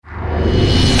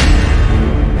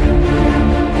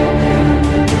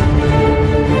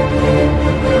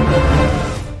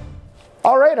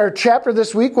our chapter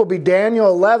this week will be Daniel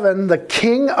 11, the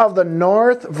king of the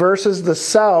north versus the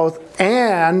south,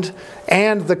 and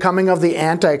the coming of the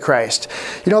Antichrist.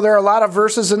 You know, there are a lot of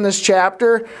verses in this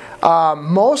chapter,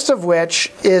 most of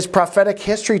which is prophetic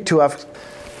history to us.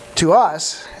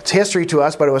 It's history to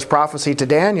us, but it was prophecy to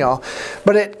Daniel.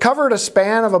 But it covered a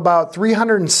span of about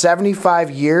 375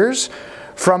 years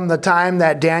from the time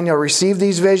that Daniel received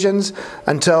these visions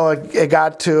until it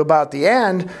got to about the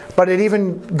end. But it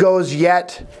even goes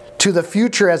yet to the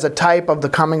future as a type of the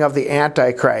coming of the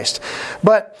Antichrist.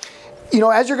 But you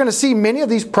know, as you're going to see, many of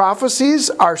these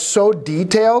prophecies are so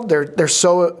detailed, they're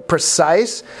so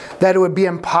precise, that it would be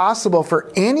impossible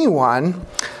for anyone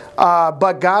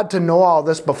but God to know all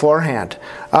this beforehand.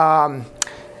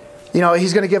 You know,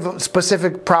 he's going to give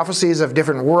specific prophecies of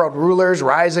different world rulers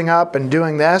rising up and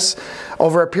doing this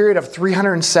over a period of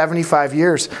 375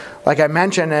 years, like I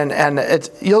mentioned, and it's,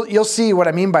 you'll see what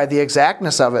I mean by the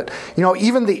exactness of it. You know,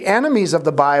 even the enemies of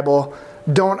the Bible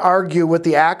don't argue with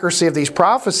the accuracy of these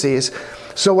prophecies.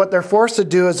 So what they're forced to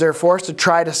do is they're forced to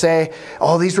try to say,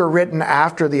 oh, these were written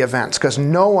after the events, because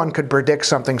no one could predict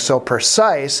something so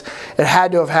precise. It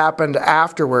had to have happened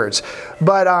afterwards.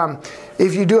 But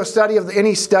if you do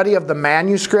any study of the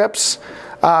manuscripts,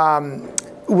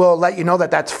 will let you know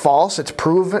that that's false. It's been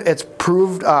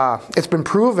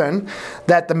proven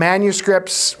that the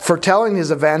manuscripts foretelling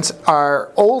these events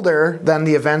are older than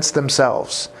the events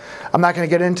themselves. I'm not going to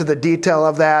get into the detail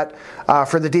of that.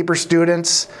 For the deeper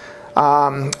students,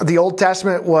 the Old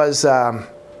Testament was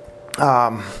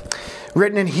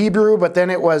written in Hebrew, but then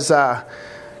it was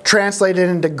translated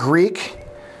into Greek,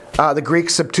 the Greek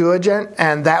Septuagint,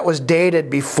 and that was dated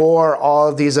before all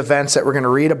of these events that we're going to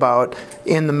read about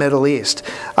in the Middle East.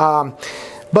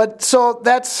 But so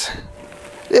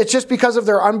it's just because of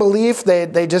their unbelief,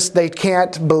 they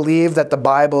can't believe that the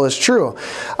Bible is true.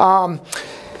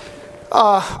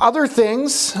 Other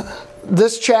things,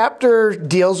 this chapter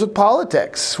deals with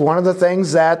politics. One of the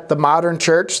things that the modern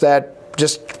church that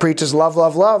just preaches love,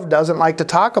 love, love doesn't like to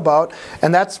talk about,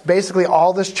 and that's basically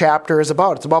all this chapter is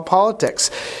about. It's about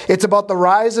politics. It's about the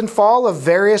rise and fall of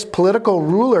various political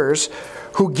rulers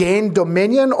who gained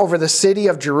dominion over the city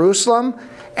of Jerusalem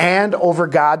and over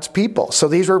God's people. So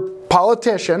these were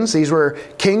politicians, these were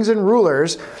kings and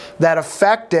rulers that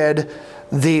affected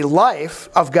the life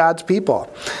of God's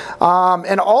people.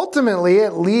 And ultimately,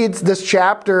 it leads, this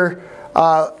chapter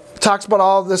talks about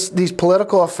all of these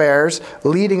political affairs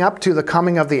leading up to the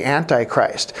coming of the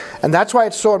Antichrist. And that's why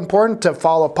it's so important to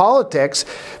follow politics,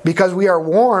 because we are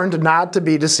warned not to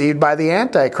be deceived by the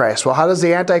Antichrist. Well, how does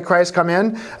the Antichrist come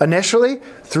in initially?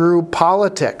 Through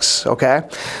politics, okay?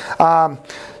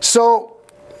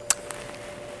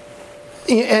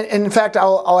 In fact,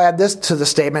 I'll add this to the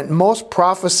statement. Most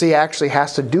prophecy actually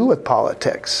has to do with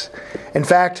politics. In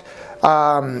fact,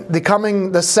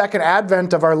 the second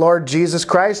advent of our Lord Jesus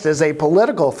Christ is a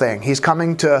political thing. He's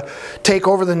coming to take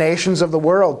over the nations of the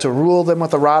world, to rule them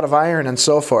with a rod of iron and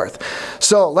so forth.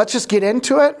 So let's just get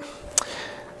into it.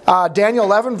 Daniel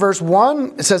 11 verse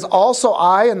 1, it says, "Also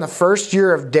I, in the first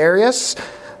year of Darius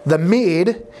the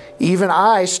Mede, even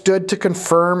I stood to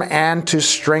confirm and to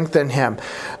strengthen him."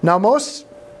 Now, most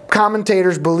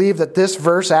commentators believe that this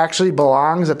verse actually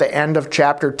belongs at the end of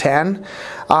chapter 10.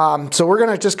 So we're going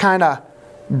to just kind of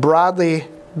broadly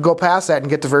go past that and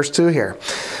get to verse 2 here.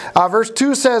 Verse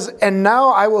 2 says, "And now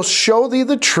I will show thee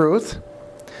the truth."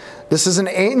 This is an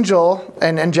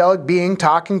angelic being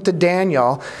talking to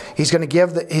Daniel. He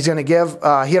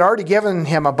had already given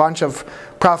him a bunch of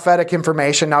prophetic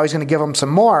information. Now he's going to give him some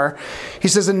more. He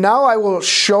says, "And now I will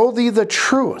show thee the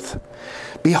truth.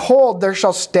 Behold, there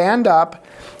shall stand up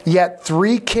yet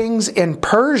 3 kings in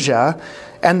Persia,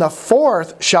 and the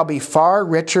 4th shall be far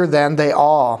richer than they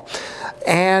all.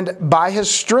 And by his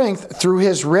strength, through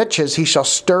his riches, he shall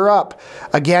stir up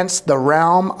against the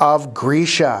realm of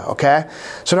Grecia." Okay?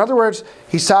 So in other words,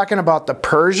 he's talking about the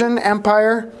Persian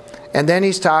Empire, and then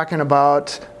he's talking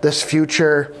about this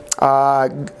future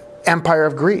empire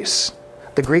of Greece,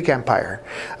 the Greek Empire,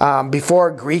 before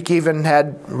Greek even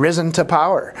had risen to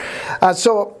power.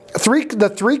 So the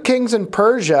 3 kings in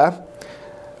Persia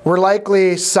were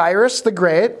likely Cyrus the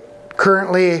Great,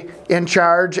 currently in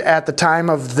charge at the time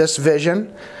of this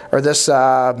vision, or this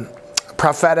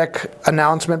prophetic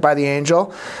announcement by the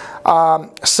angel.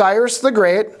 Cyrus the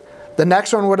Great. The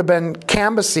next one would have been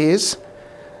Cambyses,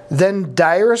 then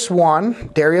Darius I,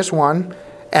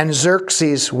 and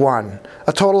Xerxes I.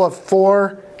 A total of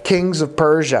 4 kings of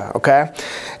Persia, okay?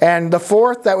 And the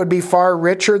 4th that would be far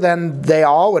richer than they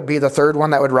all would be the 3rd one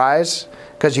that would rise,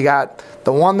 because you got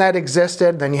the one that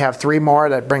existed, then you have 3 more,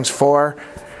 that brings 4.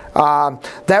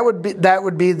 That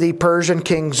would be the Persian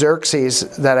king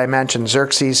Xerxes that I mentioned,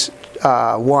 Xerxes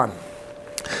 1.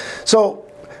 So,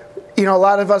 a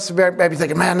lot of us may be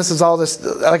thinking, man, this is all this.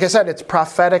 Like I said, it's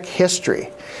prophetic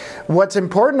history. What's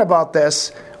important about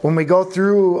this, when we go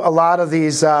through a lot of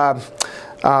these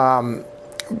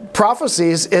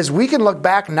prophecies, is we can look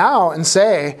back now and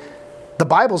say the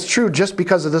Bible's true just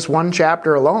because of this one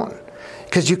chapter alone.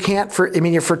 Because you can't,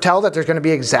 you foretell that there's going to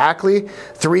be exactly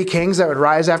 3 kings that would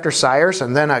rise after Cyrus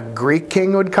and then a Greek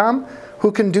king would come.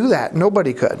 Who can do that?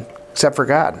 Nobody could, except for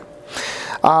God.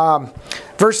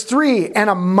 Verse 3, and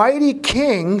a mighty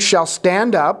king shall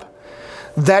stand up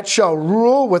that shall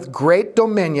rule with great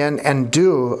dominion and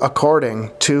do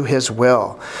according to his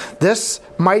will. This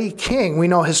mighty king we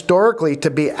know historically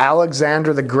to be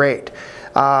Alexander the Great.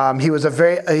 He was a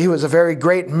very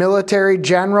great military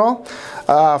general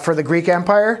for the Greek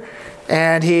Empire,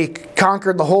 and he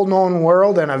conquered the whole known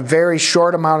world in a very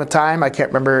short amount of time. I can't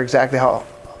remember exactly how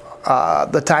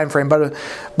the time frame,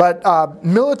 but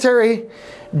military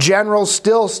generals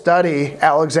still study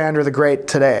Alexander the Great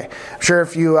today. I'm sure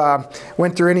if you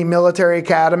went through any military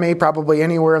academy, probably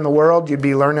anywhere in the world, you'd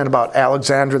be learning about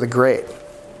Alexander the Great.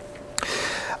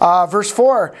 Verse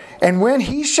 4, and when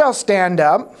he shall stand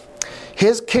up,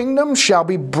 his kingdom shall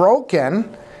be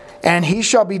broken, and he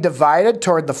shall be divided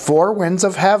toward the 4 winds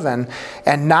of heaven,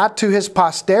 and not to his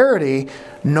posterity,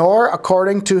 nor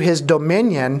according to his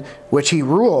dominion which he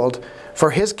ruled,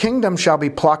 for his kingdom shall be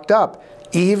plucked up,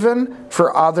 even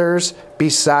for others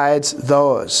besides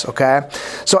those. Okay?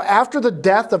 So after the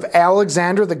death of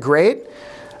Alexander the Great,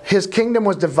 his kingdom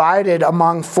was divided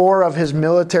among 4 of his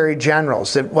military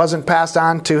generals. It wasn't passed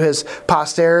on to his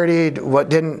posterity. What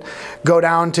didn't go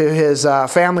down to his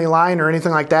family line or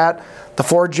anything like that. The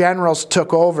 4 generals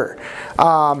took over.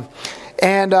 I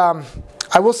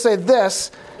will say this.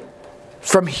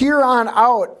 From here on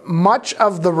out, much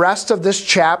of the rest of this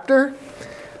chapter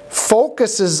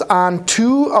focuses on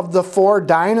 2 of the 4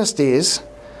 dynasties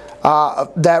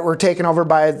that were taken over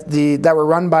by that were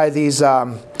run by these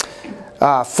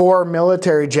 4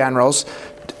 military generals.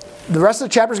 The rest of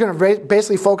the chapter is going to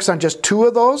basically focus on just 2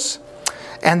 of those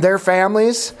and their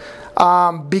families,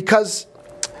 because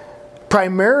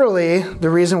primarily the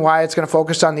reason why it's going to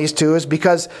focus on these 2 is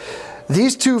because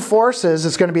these 2 forces,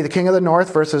 it's going to be the king of the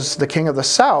north versus the king of the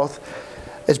south.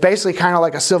 It's basically kind of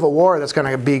like a civil war that's going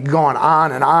to be going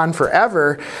on and on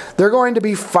forever. They're going to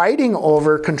be fighting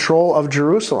over control of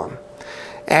Jerusalem.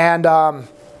 And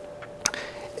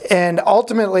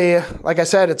ultimately, like I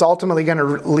said, it's ultimately going to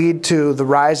lead to the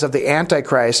rise of the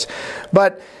Antichrist.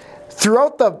 But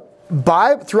throughout the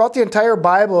entire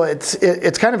Bible,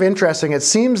 it's kind of interesting. It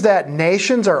seems that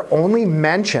nations are only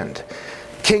mentioned,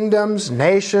 kingdoms,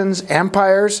 nations,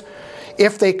 empires,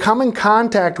 if they come in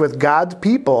contact with God's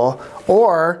people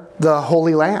or the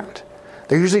Holy Land.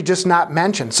 They're usually just not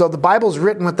mentioned. So the Bible's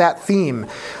written with that theme.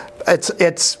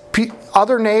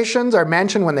 Other nations are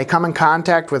mentioned when they come in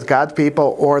contact with God's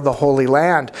people or the Holy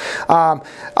Land.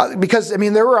 Because,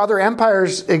 there were other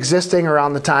empires existing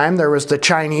around the time. There was the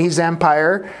Chinese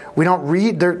Empire. We don't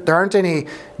read, there aren't any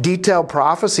detailed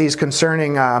prophecies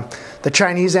concerning the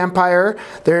Chinese Empire.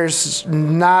 There's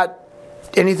not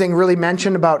anything really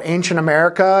mentioned about ancient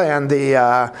America and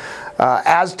the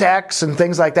Aztecs and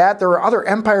things like that. There were other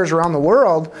empires around the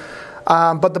world,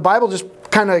 but the Bible just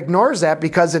kind of ignores that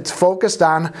because it's focused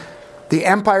on the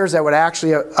empires that would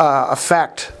actually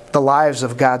affect the lives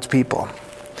of God's people.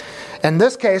 In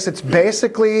this case, it's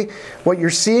basically, what you're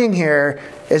seeing here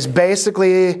is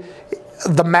basically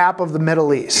the map of the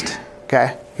Middle East.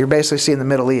 Okay? You're basically seeing the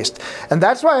Middle East. And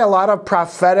that's why a lot of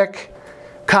prophetic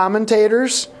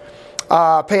commentators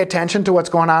pay attention to what's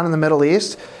going on in the Middle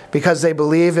East, because they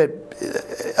believe it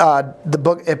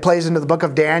plays into the book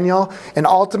of Daniel, and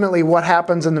ultimately what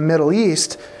happens in the Middle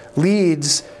East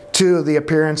leads to the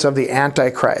appearance of the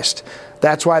Antichrist.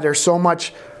 That's why there's so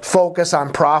much focus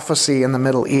on prophecy in the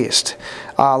Middle East.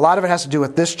 A lot of it has to do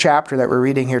with this chapter that we're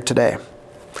reading here today.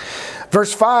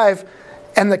 Verse 5,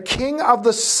 and the king of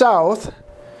the south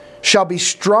shall be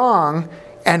strong,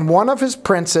 and one of his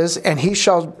princes, and he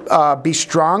shall be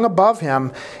strong above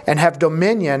him, and have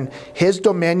dominion. His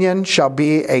dominion shall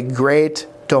be a great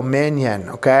dominion.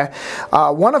 Okay,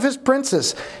 one of his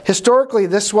princes. Historically,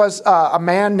 this was a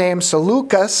man named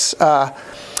Seleucus,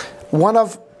 one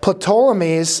of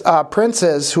Ptolemy's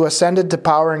princes who ascended to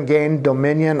power and gained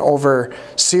dominion over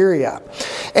Syria.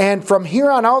 And from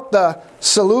here on out, the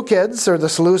Seleucids, or the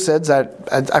Seleucids,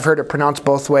 I've heard it pronounced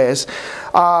both ways,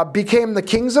 became the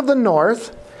kings of the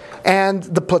north, and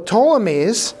the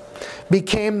Ptolemies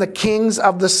became the kings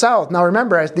of the south. Now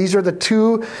remember, these are the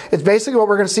two, it's basically what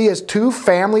we're going to see is two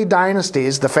family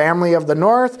dynasties, the family of the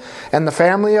north and the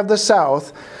family of the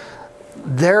south.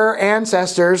 Their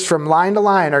ancestors from line to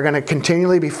line are going to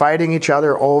continually be fighting each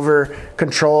other over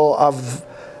control of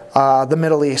the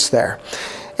Middle East there.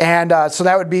 And so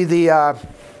that would be the,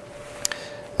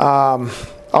 I'll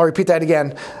repeat that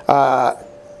again,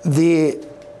 the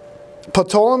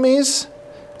Ptolemies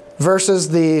versus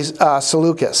the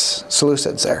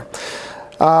Seleucids there.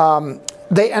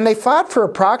 They fought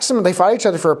each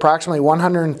other for approximately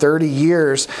 130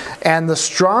 years, and the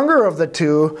stronger of the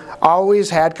two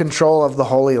always had control of the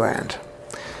Holy Land.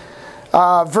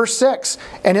 Verse 6,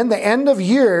 and in the end of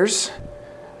years,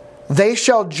 they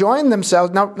shall join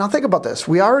themselves. Now think about this.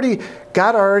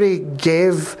 God already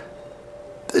gave,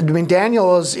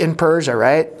 Daniel is in Persia,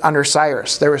 right? Under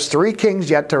Cyrus. There was 3 kings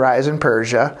yet to rise in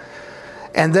Persia.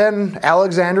 And then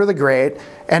Alexander the Great.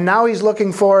 And now he's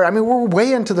looking for, we're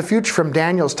way into the future from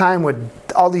Daniel's time with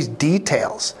all these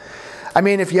details.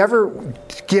 If you ever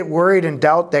get worried and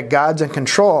doubt that God's in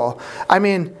control,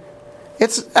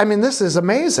 this is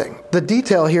amazing. The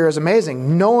detail here is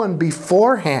amazing. Known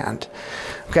beforehand.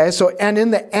 Okay, so, and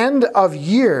in the end of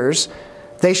years,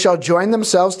 they shall join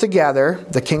themselves together,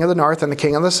 the king of the north and the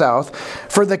king of the south.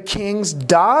 For the king's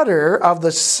daughter of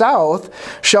the south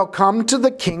shall come to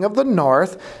the king of the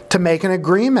north to make an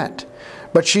agreement.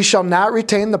 But she shall not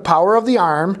retain the power of the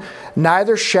arm,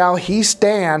 neither shall he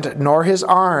stand, nor his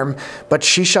arm, but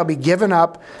she shall be given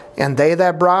up, and they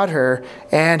that brought her,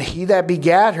 and he that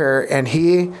begat her, and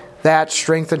he that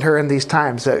strengthened her in these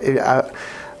times.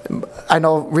 I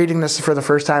know reading this for the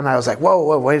first time, I was like,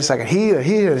 whoa, wait a second. He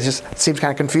just seems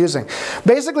kind of confusing.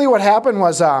 Basically what happened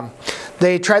was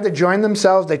they tried to join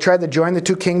themselves. They tried to join the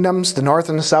two kingdoms, the north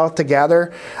and the south,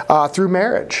 together through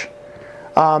marriage.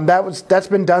 That's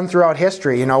been done throughout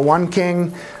history. One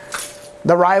king,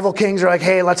 the rival kings are like,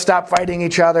 hey, let's stop fighting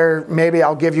each other. Maybe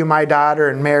I'll give you my daughter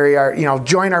and marry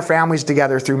join our families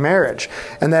together through marriage.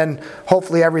 And then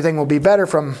hopefully everything will be better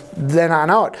from then on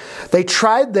out. They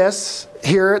tried this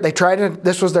here.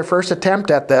 This was their first attempt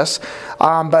at this,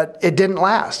 but it didn't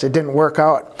last. It didn't work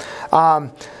out.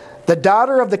 The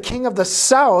daughter of the king of the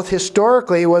south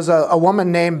historically was a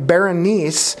woman named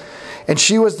Berenice, and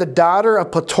she was the daughter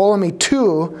of Ptolemy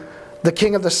II, the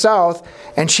king of the south,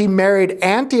 and she married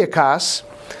Antiochus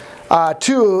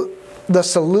to the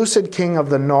Seleucid king of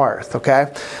the north.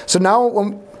 Okay, so now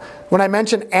when I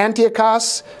mention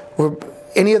Antiochus,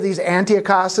 any of these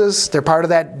Antiochuses, they're part of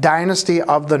that dynasty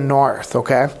of the north.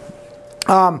 Okay,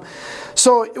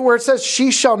 so where it says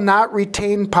she shall not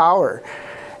retain power.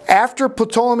 After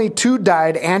Ptolemy II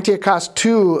died, Antiochus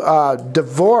II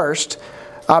divorced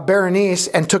Berenice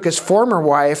and took his former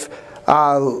wife,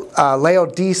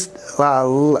 Laodice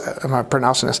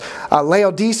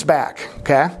back.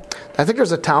 Okay, I think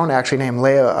there's a town actually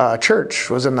named church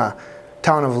was in the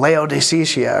town of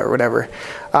Laodicea or whatever,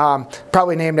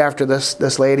 probably named after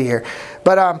this lady here.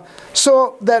 But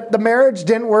so that the marriage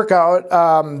didn't work out.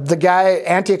 The guy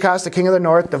Antiochus, the king of the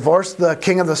north, divorced the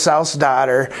king of the south's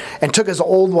daughter and took his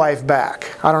old wife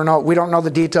back. I don't know. We don't know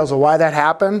the details of why that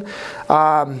happened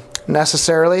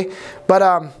necessarily,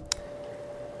 but.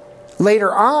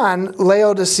 Later on,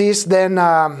 Laodice then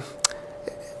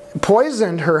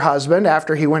poisoned her husband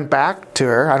after he went back to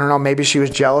her. I don't know, maybe she was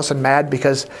jealous and mad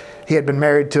because he had been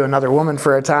married to another woman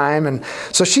for a time. And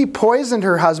so she poisoned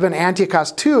her husband,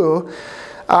 Antiochus II,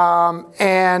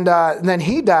 and then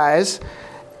he dies.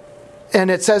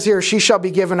 And it says here, she shall be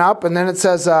given up. And then it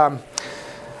says,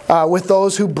 with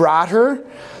those who brought her.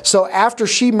 So after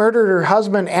she murdered her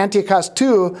husband Antiochus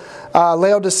II,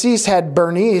 Laodice had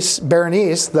Berenice,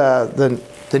 the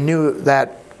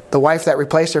wife that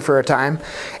replaced her for a time,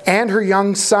 and her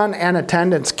young son and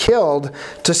attendants killed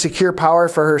to secure power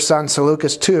for her son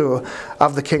Seleucus II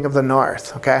of the king of the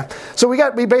north. Okay, so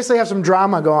we basically have some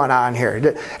drama going on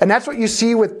here, and that's what you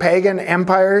see with pagan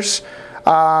empires.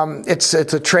 It's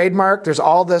a trademark. There's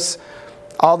all this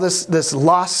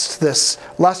lust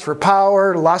for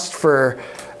power, lust for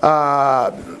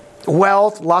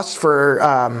wealth, lust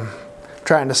for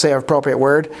trying to say an appropriate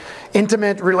word,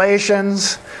 intimate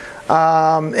relations,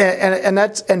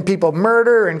 and people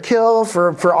murder and kill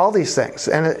for all these things,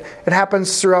 and it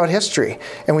happens throughout history,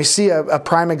 and we see a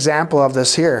prime example of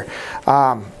this here.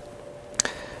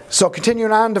 So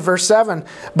continuing on to verse 7,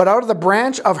 but out of the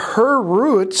branch of her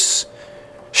roots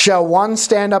shall one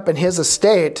stand up in his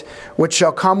estate, which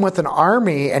shall come with an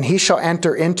army, and he shall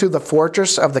enter into the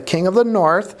fortress of the king of the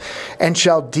north, and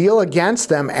shall deal against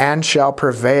them, and shall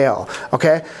prevail.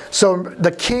 Okay, so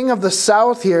the king of the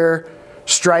south here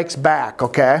strikes back.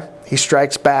 Okay, he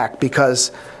strikes back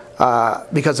because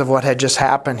because of what had just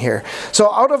happened here.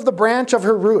 So out of the branch of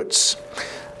her roots,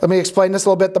 let me explain this a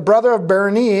little bit. The brother of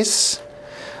Berenice,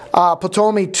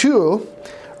 Ptolemy II,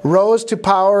 rose to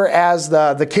power as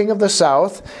the king of the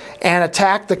south and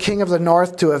attacked the king of the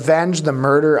north to avenge the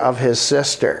murder of his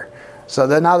sister. So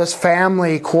then now this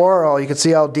family quarrel, you can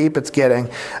see how deep it's getting.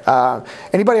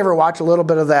 Anybody ever watch a little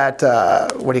bit of that,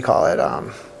 what do you call it,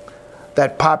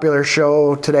 that popular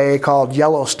show today called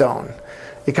Yellowstone?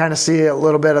 You kind of see a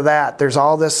little bit of that. There's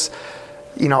all this,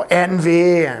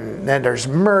 envy, and then there's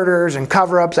murders and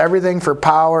cover-ups, everything for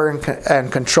power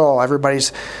and control.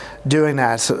 Everybody's doing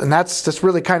that. And that's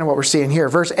really kind of what we're seeing here.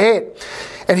 Verse 8,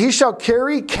 and he shall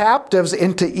carry captives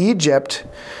into Egypt,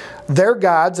 their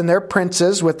gods and their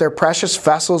princes with their precious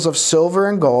vessels of silver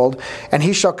and gold, and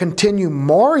he shall continue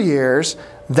more years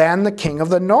than the king of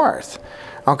the north.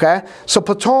 Okay? So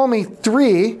Ptolemy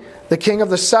III, the king of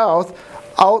the south,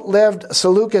 outlived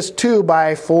Seleucus II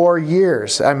by 4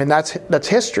 years. I mean, that's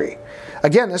history.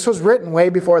 Again, this was written way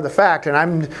before the fact,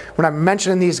 and when I'm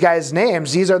mentioning these guys'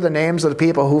 names, these are the names of the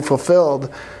people who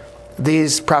fulfilled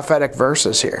these prophetic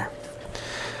verses here.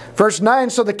 Verse 9,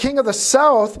 so the king of the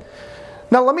south.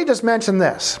 Now let me just mention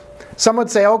this. Some would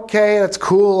say, okay, that's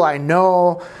cool, I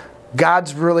know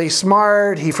God's really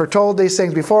smart, he foretold these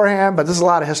things beforehand, but this is a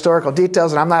lot of historical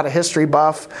details, and I'm not a history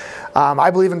buff.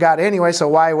 I believe in God anyway, so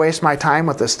why waste my time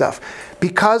with this stuff?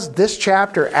 Because this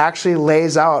chapter actually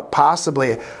lays out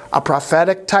possibly a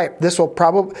prophetic type. This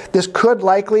could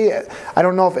likely, I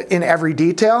don't know if in every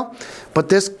detail, but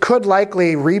this could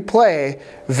likely replay,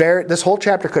 this whole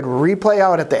chapter could replay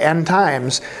out at the end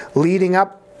times, leading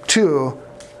up to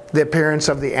the appearance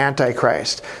of the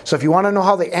Antichrist. So if you want to know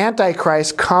how the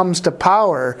Antichrist comes to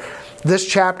power, this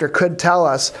chapter could tell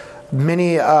us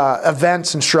many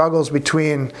events and struggles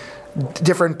between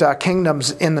different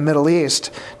kingdoms in the Middle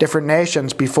East, different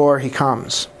nations before he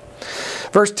comes.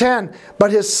 Verse 10,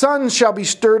 but his sons shall be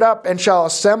stirred up and shall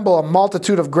assemble a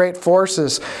multitude of great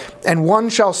forces, and one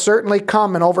shall certainly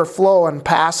come and overflow and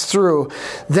pass through.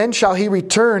 Then shall he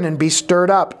return and be stirred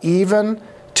up, even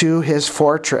to his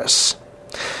fortress.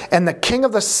 And the king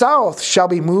of the south shall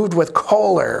be moved with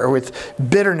choler, or with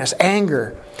bitterness,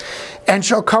 anger, and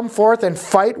shall come forth and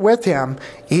fight with him,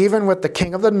 even with the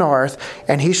king of the north,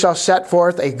 and he shall set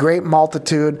forth a great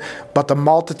multitude, but the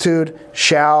multitude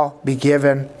shall be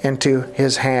given into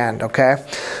his hand. Okay?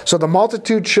 So the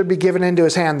multitude should be given into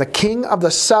his hand. The king of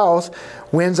the south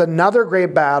wins another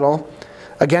great battle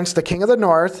against the king of the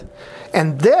north,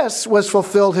 and this was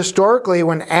fulfilled historically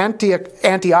when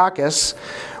Antiochus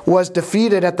was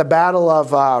defeated at the Battle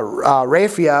of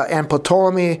Raphia, and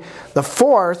Ptolemy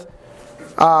IV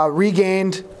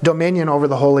regained dominion over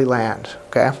the Holy Land.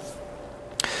 Okay.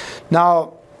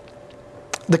 Now,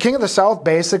 the king of the south,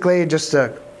 basically, just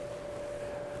to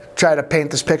try to paint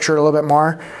this picture a little bit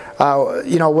more,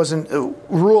 wasn't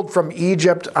ruled from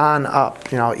Egypt on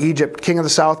up. Egypt, king of the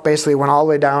south, basically went all the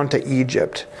way down to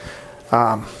Egypt.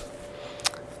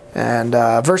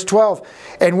 Verse 12,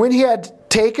 and when he had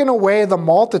taken away the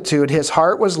multitude, his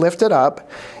heart was lifted up,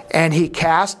 and he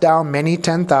cast down many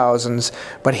 10,000s,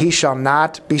 but he shall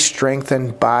not be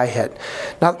strengthened by it.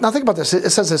 Now think about this. It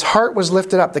says his heart was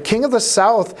lifted up. The king of the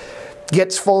south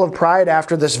gets full of pride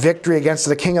after this victory against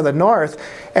the king of the north.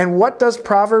 And what does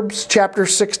Proverbs chapter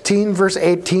 16, verse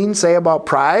 18 say about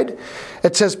pride?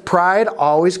 It says pride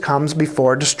always comes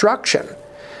before destruction.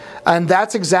 And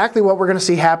that's exactly what we're going to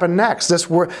see happen next. This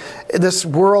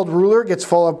world ruler gets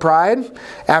full of pride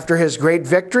after his great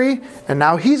victory, and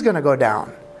now he's going to go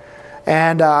down.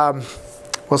 And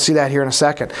we'll see that here in a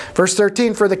second. Verse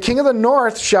 13, for the king of the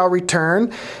north shall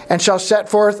return, and shall set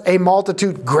forth a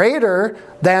multitude greater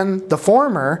than the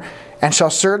former, and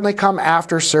shall certainly come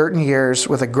after certain years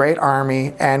with a great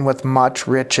army and with much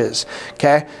riches.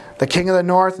 Okay? The king of the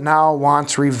north now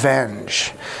wants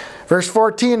revenge. Verse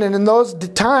 14, and in those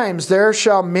times there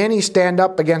shall many stand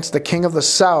up against the king of the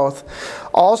south.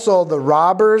 Also the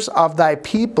robbers of thy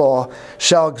people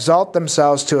shall exalt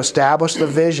themselves to establish the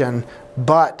vision,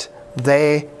 but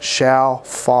they shall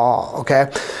fall.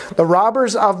 Okay? The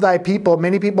robbers of thy people,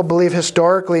 many people believe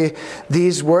historically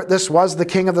this was the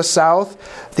king of the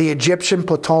south, the Egyptian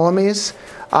Ptolemies.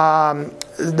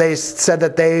 They said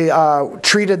that they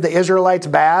treated the Israelites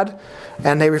bad,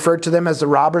 and they referred to them as the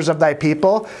robbers of thy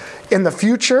people. In the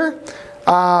future,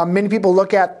 many people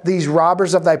look at these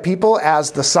robbers of thy people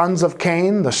as the sons of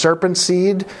Cain, the serpent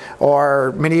seed,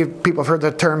 or many people have heard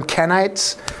the term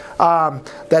Kenites,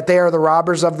 that they are the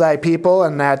robbers of thy people,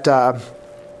 and that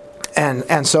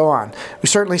and so on. We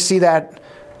certainly see that.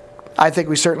 I think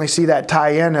we certainly see that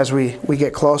tie in as we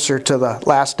get closer to the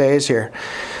last days here.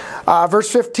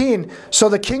 Verse 15, so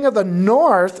the king of the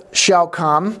north shall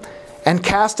come and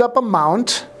cast up a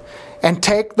mount and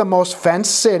take the most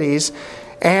fenced cities,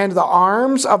 and the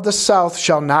arms of the south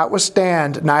shall not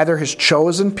withstand, neither his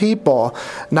chosen people,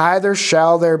 neither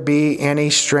shall there be any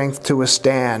strength to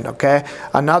withstand. Okay?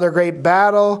 Another great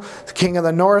battle. The king of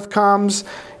the north comes.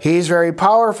 He's very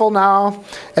powerful now.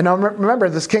 And remember,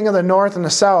 this king of the north and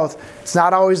the south, it's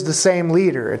not always the same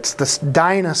leader. It's this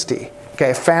dynasty.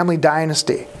 Okay? Family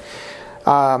dynasty.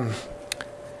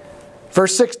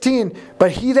 Verse 16,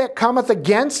 but he that cometh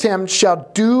against him shall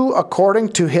do according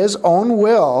to his own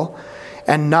will,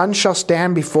 and none shall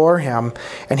stand before him.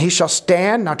 And he shall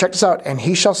stand, now check this out, and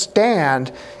he shall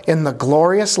stand in the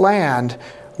glorious land,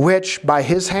 which by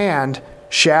his hand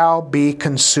shall be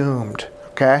consumed.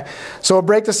 Okay? So we'll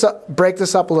break this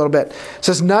up a little bit. It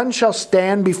says, none shall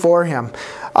stand before him.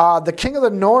 The king of the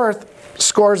north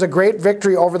scores a great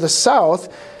victory over the south,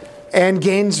 and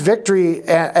gains victory,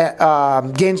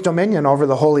 gains dominion over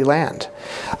the Holy Land.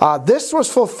 This was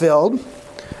fulfilled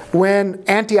when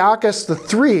Antiochus the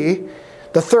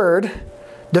third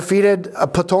defeated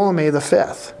Ptolemy the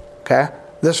fifth. Okay,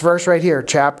 this verse right here,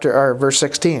 verse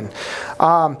 16.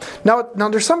 Now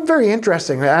there's something very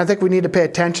interesting, and I think we need to pay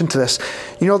attention to this.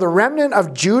 You know, the remnant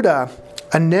of Judah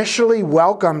initially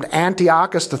welcomed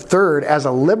Antiochus the third as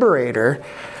a liberator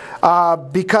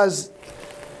because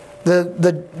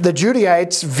the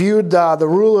Judaites viewed the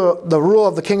rule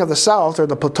of the king of the south, or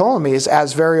the Ptolemies,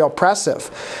 as very oppressive.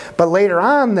 But later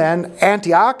on, then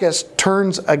Antiochus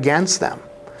turns against them.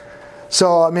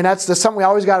 So I mean, that's something we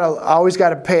always got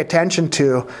to pay attention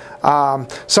to.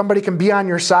 Somebody can be on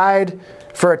your side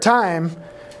for a time,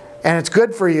 and it's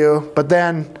good for you, but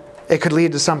then it could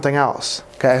lead to something else.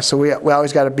 Okay, so we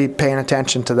always got to be paying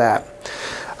attention to that.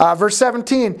 Verse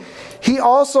 17. He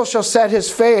also shall set his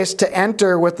face to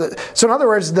enter with the... So in other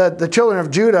words, the children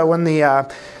of Judah, when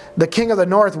the king of the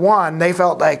north won, they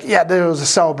felt like, yeah, there was a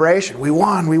celebration. We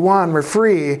won, we're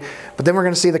free. But then we're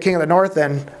going to see the king of the north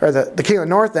then, or the king of the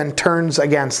north then turns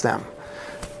against them.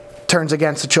 Turns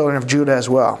against the children of Judah as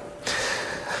well.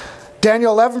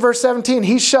 Daniel 11 verse 17,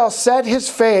 he shall set his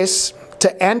face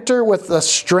to enter with the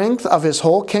strength of his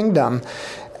whole kingdom,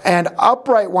 and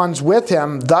upright ones with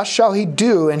him, thus shall he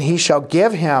do, and he shall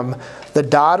give him the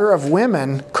daughter of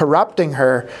women, corrupting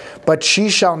her, but she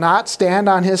shall not stand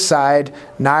on his side,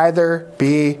 neither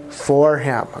be for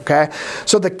him. Okay?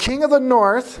 So the king of the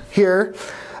north here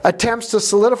attempts to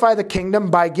solidify the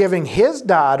kingdom by giving his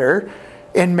daughter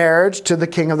in marriage to the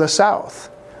king of the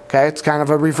south. Okay? It's kind of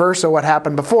a reverse of what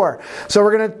happened before. So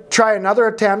we're going to try another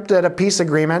attempt at a peace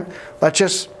agreement. Let's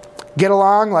just get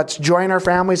along, let's join our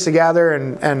families together,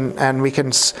 and we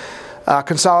can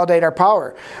consolidate our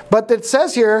power. But it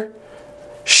says here,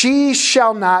 she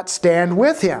shall not stand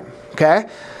with him. Okay?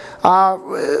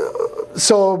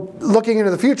 So looking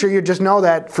into the future, you just know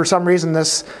that for some reason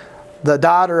the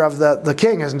daughter of the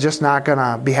king is just not going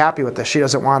to be happy with this. She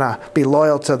doesn't want to be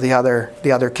loyal to the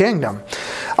other kingdom.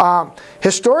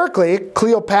 Historically,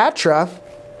 Cleopatra,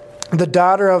 the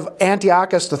daughter of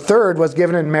Antiochus III, was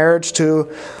given in marriage to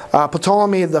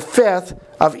Ptolemy V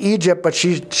of Egypt, but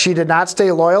she did not stay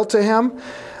loyal to him,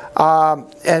 and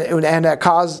it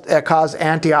caused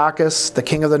Antiochus, the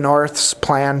king of the north's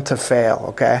plan to fail.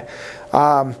 Okay,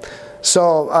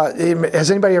 so has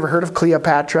anybody ever heard of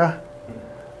Cleopatra?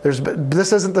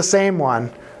 This isn't the same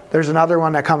one. There's another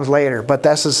one that comes later, but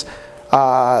this is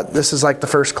like the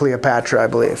first Cleopatra, I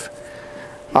believe.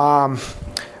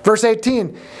 Verse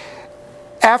 18.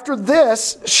 After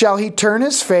this shall he turn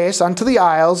his face unto the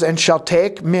isles, and shall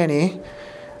take many.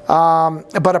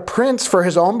 But a prince for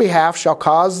his own behalf shall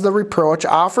cause the reproach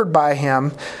offered by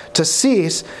him to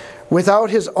cease.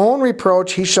 Without his own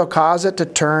reproach he shall cause it to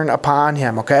turn upon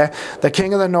him. Okay? The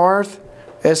king of the north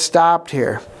is stopped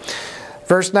here.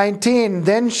 Verse 19,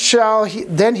 then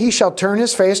he shall turn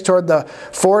his face toward the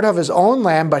ford of his own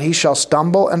land, but he shall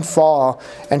stumble and fall,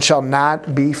 and shall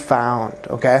not be found.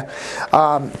 Okay?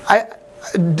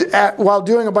 While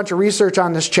doing a bunch of research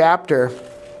on this chapter,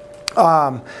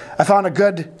 I found a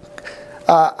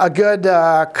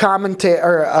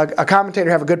commentator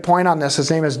have a good point on this. His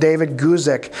name is David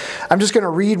Guzik. I'm just going to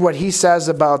read what he says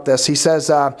about this. He says,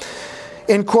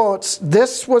 in quotes,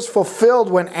 this was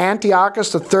fulfilled when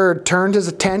Antiochus III turned his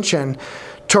attention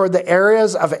toward the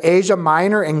areas of Asia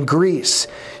Minor and Greece.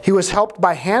 He was helped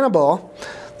by Hannibal,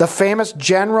 the famous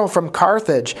general from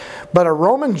Carthage, but a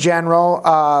Roman general,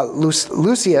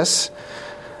 Lucius,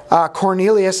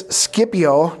 Cornelius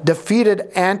Scipio defeated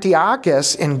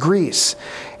Antiochus in Greece.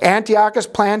 Antiochus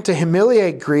planned to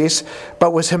humiliate Greece,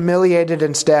 but was humiliated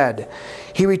instead.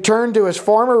 He returned to his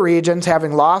former regions,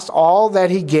 having lost all that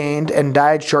he gained, and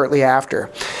died shortly after.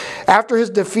 After his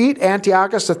defeat,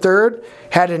 Antiochus III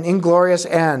had an inglorious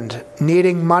end.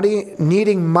 Needing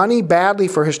money badly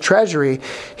for his treasury,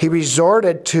 he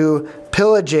resorted to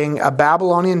pillaging a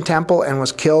Babylonian temple and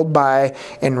was killed by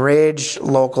enraged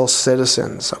local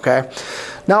citizens. Okay,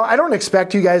 now I don't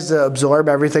expect you guys to absorb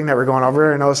everything that we're going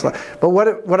over. But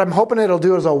what I'm hoping it'll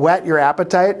do is it'll whet your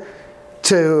appetite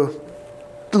to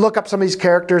look up some of these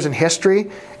characters in history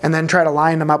and then try to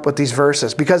line them up with these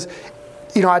verses. Because,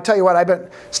 I tell you what, I've been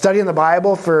studying the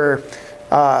Bible for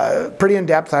pretty in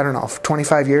depth,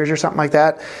 25 years or something like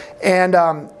that.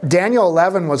 And Daniel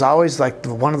 11 was always like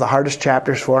one of the hardest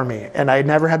chapters for me. And I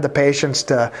never had the patience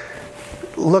to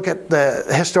look at the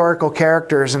historical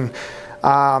characters.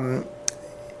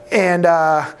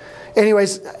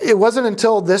 Anyways, it wasn't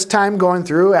until this time going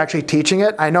through, actually teaching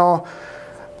it. I know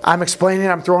I'm explaining it,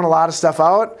 I'm throwing a lot of stuff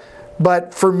out.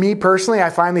 But for me personally, I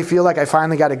finally feel like I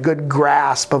finally got a good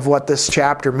grasp of what this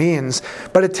chapter means.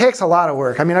 But it takes a lot of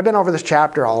work. I've been over this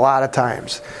chapter a lot of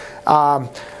times.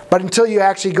 But until you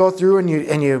actually go through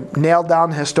and you nail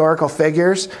down the historical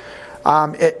figures,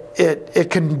 it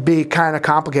can be kind of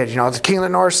complicated. The king of the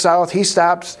north, south, he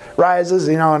stops, rises,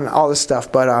 and all this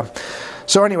stuff. But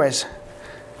so anyways,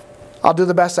 I'll do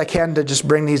the best I can to just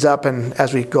bring these up and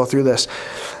as we go through this.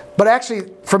 But actually,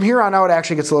 from here on out, it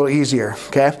actually gets a little easier,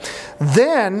 okay?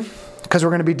 Then, because we're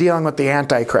going to be dealing with the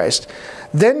Antichrist,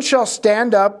 then shall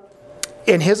stand up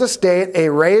in his estate a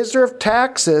raiser of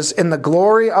taxes in the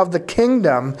glory of the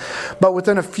kingdom, but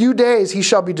within a few days he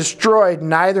shall be destroyed,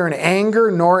 neither in anger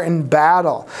nor in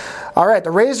battle. All right, the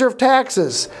raiser of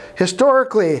taxes.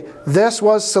 Historically, this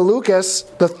was Seleucus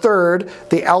III,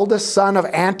 the eldest son of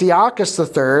Antiochus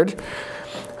III,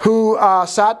 who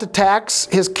sought to tax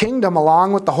his kingdom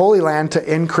along with the Holy Land to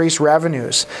increase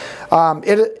revenues.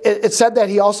 It said that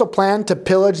he also planned to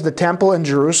pillage the temple in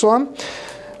Jerusalem.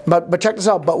 But check this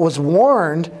out, but was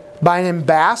warned by an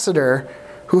ambassador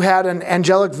who had an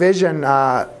angelic vision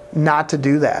not to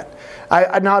do that.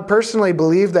 I personally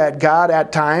believe that God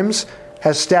at times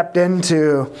has stepped in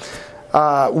to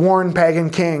warn pagan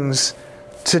kings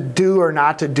to do or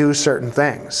not to do certain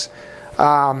things. There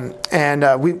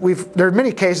are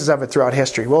many cases of it throughout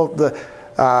history. Well, the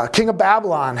king of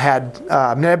Babylon had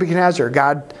Nebuchadnezzar.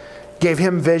 God gave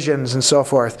him visions and so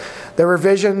forth. There were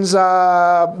visions.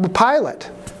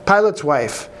 Pilate's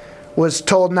wife was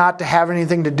told not to have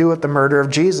anything to do with the murder of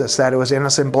Jesus, that it was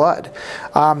innocent blood.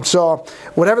 So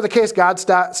whatever the case, God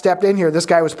stepped in here. This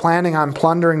guy was planning on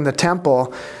plundering the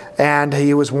temple, and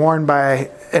he was warned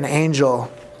by an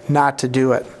angel not to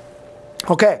do it.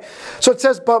 Okay, so it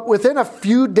says, but within a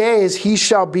few days he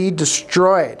shall be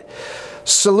destroyed.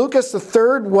 Seleucus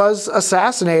III was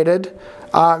assassinated.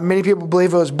 Many people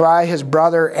believe it was by his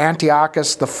brother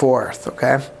Antiochus IV.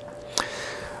 Okay.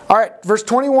 All right, verse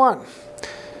 21.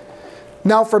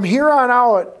 Now from here on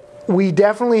out, we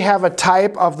definitely have a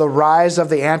type of the rise of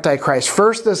the Antichrist.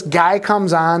 First, this guy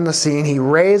comes on the scene. He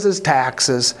raises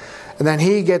taxes, and then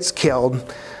he gets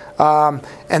killed. And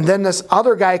then this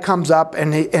other guy comes up,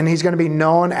 and he's going to be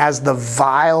known as the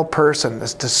vile person,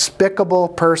 this despicable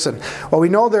person. Well, we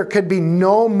know there could be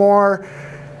no more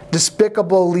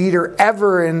despicable leader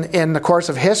ever in the course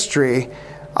of history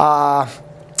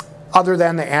other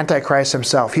than the Antichrist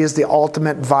himself. He is the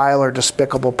ultimate vile or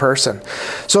despicable person.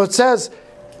 So it says,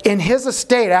 in his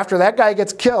estate, after that guy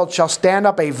gets killed, shall stand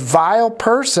up a vile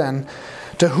person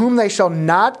to whom they shall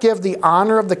not give the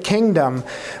honor of the kingdom,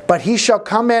 but he shall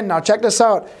come in, now check this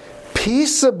out,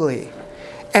 peaceably,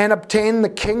 and obtain the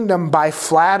kingdom by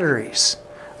flatteries.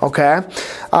 Okay?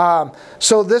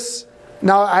 So this,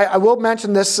 now I will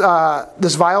mention this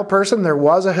this vile person. There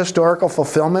was a historical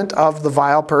fulfillment of the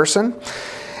vile person.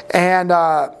 And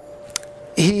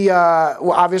he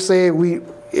was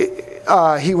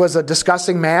a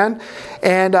disgusting man.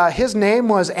 And his name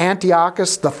was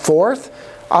Antiochus IV,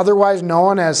 otherwise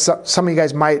known as, some of you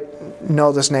guys might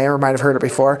know this name or might have heard it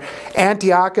before,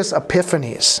 Antiochus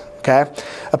Epiphanes. Okay,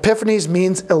 Epiphanes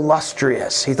means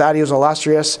illustrious. He thought he was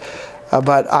illustrious,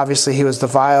 but obviously he was the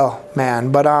vile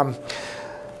man. But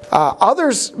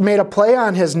others made a play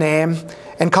on his name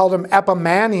and called him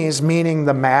Epimanes, meaning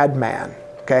the madman.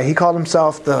 Okay, he called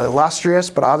himself the illustrious,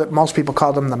 but most people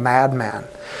called him the madman.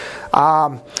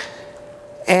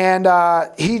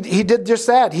 He did just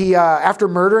that. He, after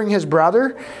murdering his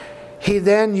brother, he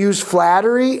then used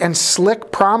flattery and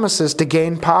slick promises to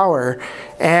gain power.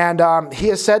 And he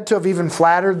is said to have even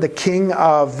flattered the king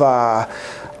of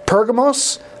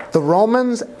Pergamos, the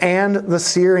Romans and the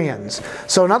Syrians.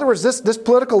 So in other words, this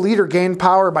political leader gained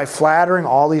power by flattering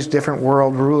all these different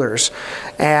world rulers.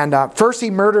 And first he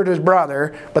murdered his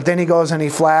brother, but then he goes and he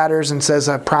flatters and says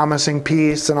promising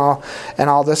peace and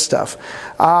all this stuff.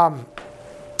 All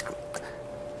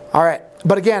right.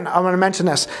 But again, I'm going to mention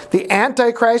this. The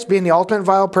Antichrist, being the ultimate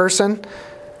vile person,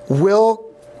 will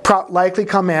likely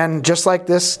come in, just like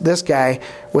this guy,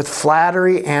 with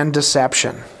flattery and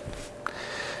deception.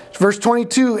 Verse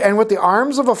 22, and with the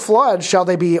arms of a flood shall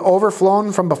they be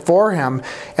overflown from before him,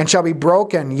 and shall be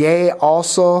broken, yea,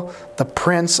 also the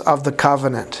prince of the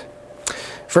covenant.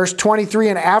 Verse 23,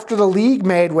 and after the league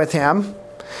made with him,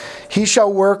 he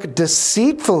shall work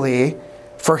deceitfully,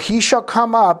 for he shall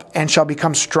come up and shall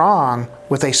become strong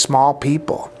with a small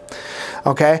people.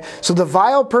 Okay, so the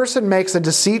vile person makes a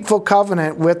deceitful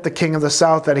covenant with the king of the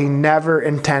south that he never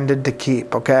intended to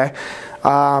keep. Okay,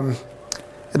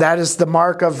 that is the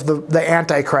mark of the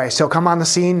Antichrist. He'll come on the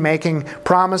scene making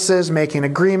promises, making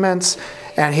agreements,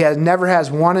 and he never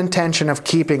has one intention of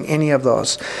keeping any of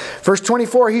those. Verse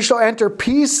 24, he shall enter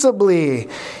peaceably.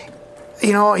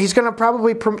 You know, he's going to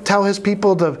probably tell his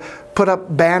people to put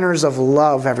up banners of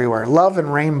love everywhere. Love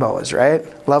and rainbows, right?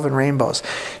 Love and rainbows.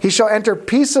 He shall enter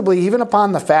peaceably even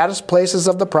upon the fattest places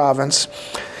of the province.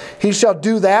 He shall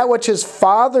do that which his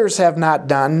fathers have not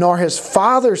done, nor his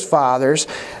fathers' fathers.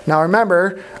 Now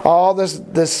remember, all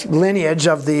this lineage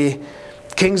of the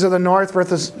kings of the north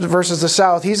versus the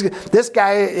south. This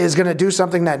guy is going to do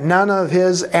something that none of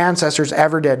his ancestors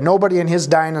ever did. Nobody in his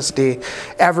dynasty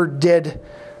ever did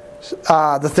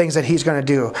the things that he's going to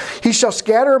do. He shall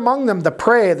scatter among them the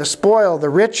prey, the spoil, the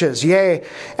riches, yea,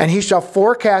 and he shall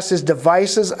forecast his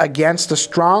devices against the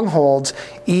strongholds,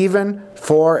 even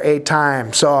for a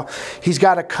time. So he's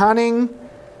got a cunning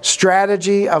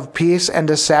strategy of peace and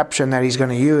deception that he's going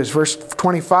to use. Verse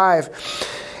 25,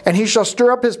 and he shall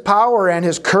stir up his power and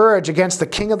his courage against the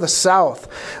king of the south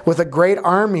with a great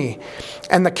army.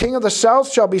 And the king of the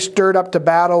south shall be stirred up to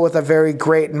battle with a very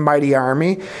great and mighty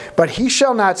army. But he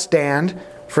shall not stand,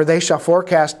 for they shall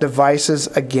forecast devices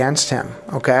against him.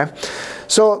 Okay?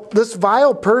 So this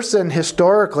vile person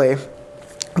historically,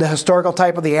 the historical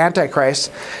type of the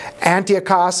Antichrist,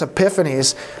 Antiochus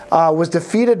Epiphanes, was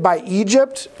defeated by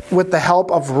Egypt with the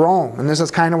help of Rome. And this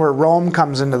is kind of where Rome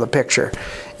comes into the picture.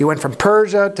 You went from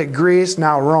Persia to Greece,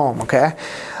 now Rome, okay?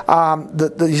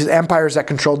 These empires that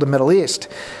controlled the Middle East.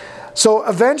 So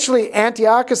eventually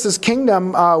Antiochus'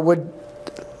 kingdom would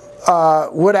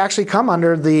actually come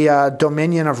under the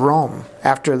dominion of Rome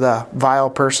after the vile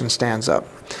person stands up.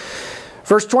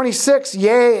 Verse 26,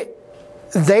 yea,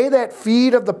 they that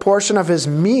feed of the portion of his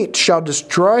meat shall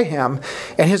destroy him,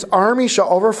 and his army shall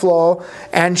overflow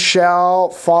and shall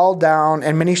fall down,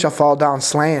 and many shall fall down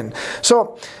slain.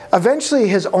 So eventually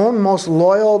his own most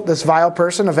loyal, this vile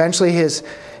person, eventually his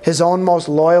own most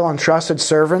loyal and trusted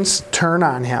servants turn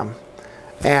on him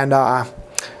and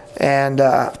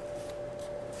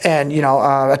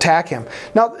attack him.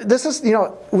 Now this is,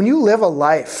 when you live a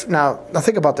life, now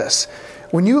think about this.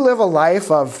 When you live a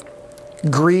life of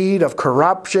greed, of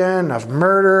corruption, of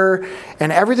murder,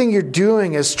 and everything you're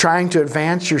doing is trying to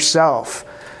advance yourself.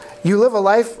 You live a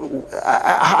life,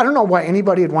 I don't know why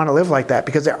anybody would want to live like that,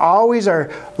 because they always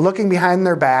are looking behind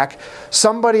their back.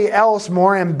 Somebody else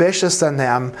more ambitious than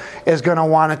them is going to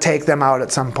want to take them out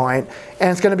at some point, and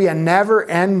it's going to be a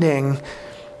never-ending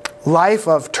life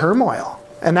of turmoil.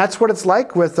 And that's what it's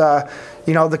like with the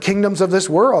kingdoms of this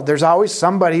world. There's always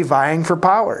somebody vying for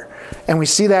power. And we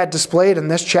see that displayed in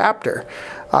this chapter.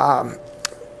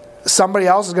 Somebody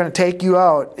else is going to take you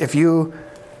out if you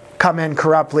come in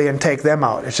corruptly and take them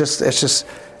out. It's just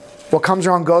what comes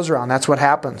around goes around. That's what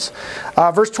happens.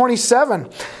 Verse 27,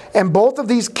 and both of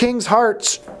these kings'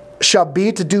 hearts shall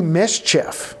be to do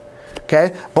mischief.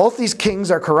 Okay? Both these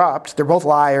kings are corrupt. They're both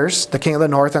liars, the king of the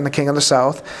north and the king of the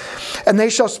south. And they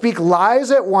shall speak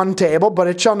lies at one table, but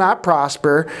it shall not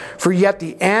prosper, for yet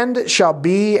the end shall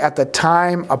be at the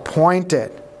time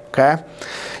appointed. Okay?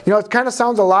 It kind of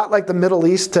sounds a lot like the Middle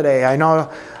East today. I know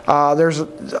there's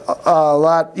a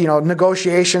lot,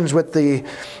 negotiations with the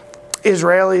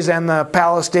Israelis and the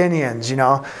Palestinians,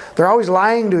 they're always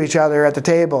lying to each other at the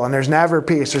table, and there's never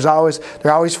peace. They're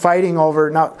always fighting over.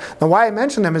 Now why I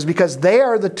mention them is because they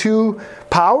are the two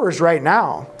powers right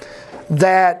now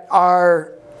that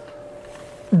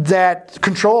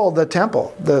control the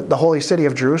temple, the holy city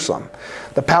of Jerusalem.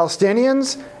 The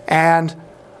Palestinians and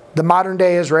the modern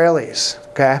day Israelis.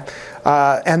 Okay,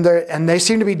 and they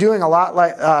seem to be doing a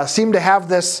lot seem to have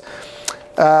this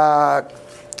a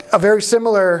very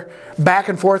similar back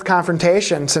and forth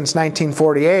confrontation since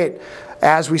 1948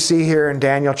 as we see here in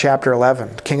Daniel chapter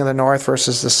 11, king of the north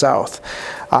versus the south.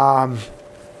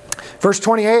 Verse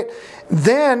 28,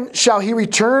 then shall he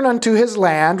return unto his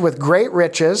land with great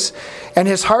riches, and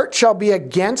his heart shall be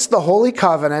against the holy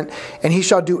covenant, and he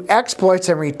shall do exploits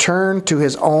and return to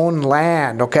his own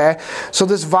land. Okay? So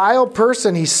this vile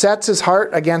person, he sets his heart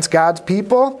against God's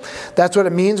people. That's what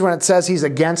it means when it says he's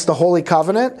against the holy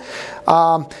covenant.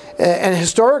 And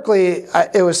historically,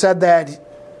 it was said that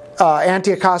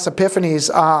Antiochus Epiphanes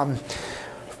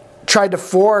tried to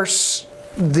force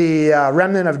the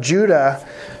remnant of Judah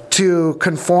to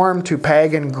conform to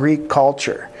pagan Greek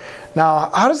culture.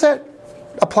 Now, how does that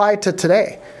apply to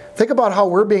today? Think about how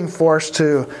we're being forced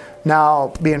to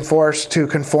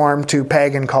conform to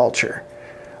pagan culture.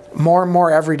 More and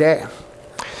more every day.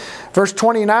 Verse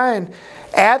 29,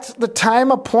 at the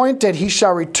time appointed he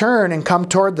shall return and come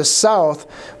toward the south,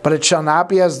 but it shall not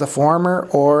be as the former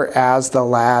or as the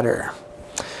latter.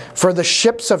 For the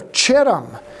ships of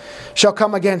Chittim shall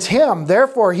come against him.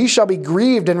 Therefore he shall be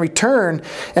grieved and return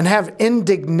and have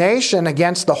indignation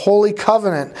against the holy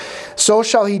covenant. So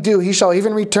shall he do. He shall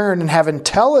even return and have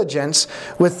intelligence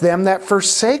with them that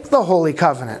forsake the holy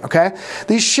covenant. Okay?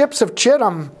 These ships of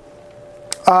Chittim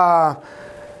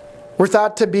were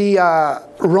thought to be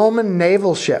Roman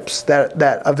naval ships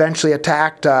that eventually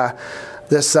attacked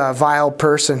this vile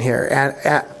person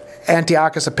here,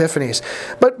 Antiochus Epiphanes.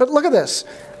 But look at this.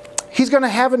 He's going to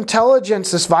have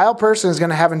intelligence. This vile person is going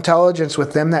to have intelligence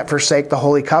with them that forsake the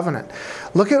holy covenant.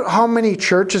 Look at how many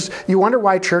churches. You wonder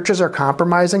why churches are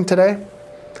compromising today?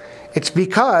 It's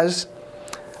because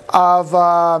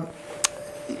of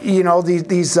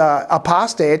these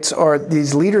apostates, or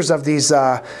these leaders of these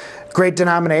great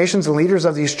denominations and leaders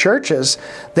of these churches.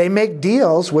 They make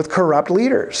deals with corrupt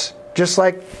leaders, just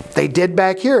like they did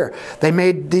back here. They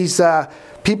made these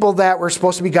people that were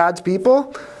supposed to be God's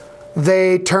people.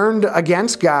 They turned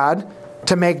against God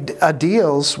to make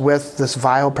deals with this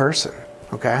vile person.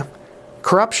 Okay?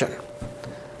 Corruption.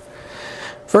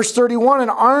 Verse 31, an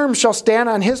arm shall stand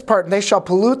on his part, and they shall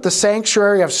pollute the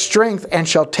sanctuary of strength, and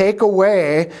shall take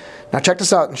away, now check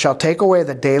this out, and shall take away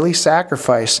the daily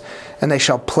sacrifice, and they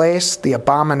shall place the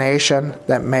abomination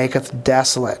that maketh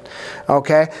desolate.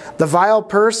 Okay? The vile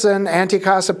person,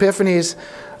 Antiochus Epiphanes,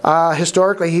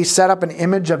 historically, he set up an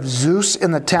image of Zeus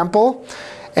in the temple,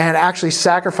 and actually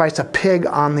sacrificed a pig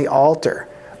on the altar.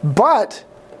 But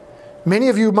many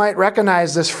of you might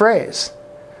recognize this phrase.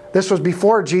 This was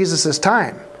before Jesus'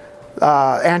 time,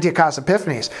 Antiochus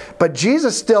Epiphanes. But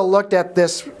Jesus still looked at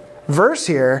this verse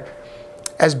here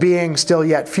as being still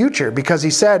yet future, because he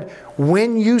said,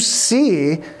 when you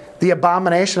see the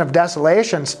abomination of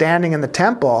desolation standing in the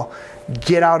temple,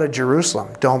 get out of Jerusalem.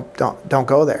 Don't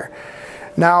go there.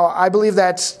 Now, I believe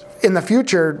that's in the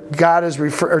future.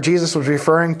 Jesus was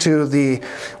referring to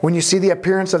when you see the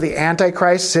appearance of the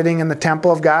Antichrist sitting in the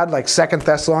temple of God, like 2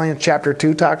 Thessalonians chapter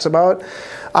 2 talks about,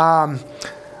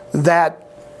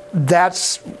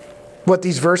 that's what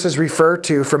these verses refer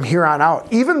to from here on out.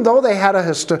 Even though they had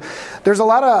there's a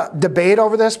lot of debate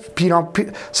over this.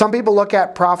 Some people look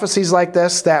at prophecies like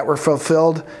this that were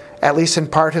fulfilled, at least in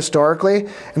part historically,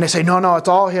 and they say, no, it's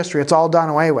all history, it's all done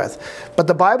away with. But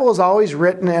the Bible is always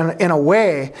written in a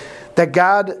way that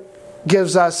God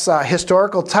gives us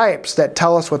historical types that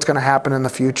tell us what's going to happen in the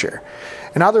future.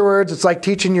 In other words, it's like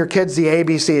teaching your kids the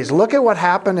ABCs. Look at what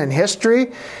happened in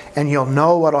history, and you'll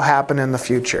know what will happen in the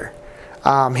future.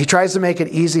 He tries to make it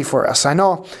easy for us. I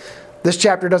know this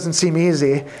chapter doesn't seem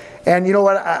easy. And you know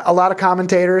what? A lot of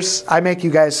commentators, I make you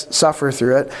guys suffer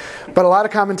through it, but a lot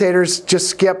of commentators just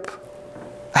skip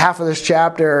half of this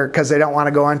chapter because they don't want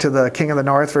to go into the king of the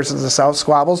north versus the south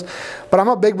squabbles. But I'm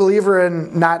a big believer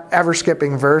in not ever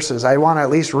skipping verses. I want to at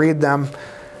least read them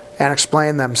and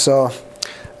explain them. So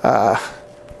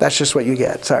that's just what you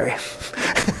get. Sorry.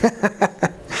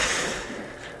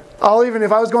 Even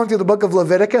if I was going through the book of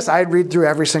Leviticus, I'd read through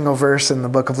every single verse in the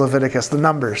book of Leviticus, the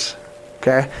numbers.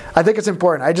 Okay? I think it's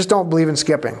important. I just don't believe in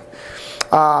skipping.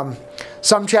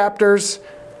 Some chapters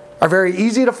are very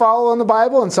easy to follow in the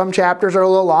Bible, and some chapters are a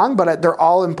little long, but they're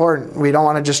all important. We don't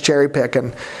want to just cherry pick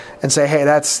and say, hey,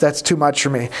 that's too much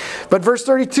for me. But verse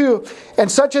 32,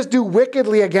 and such as do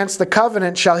wickedly against the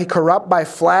covenant shall he corrupt by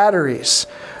flatteries.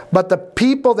 But the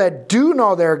people that do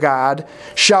know their God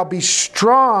shall be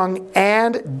strong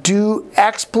and do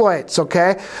exploits.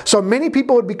 Okay? So many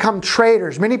people would become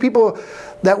traitors. Many people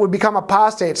that would become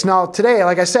apostates. Now today,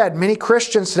 like I said, many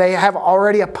Christians today have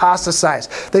already apostatized.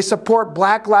 They support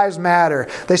Black Lives Matter.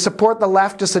 They support the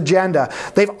leftist agenda.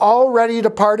 They've already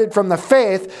departed from the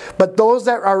faith. But those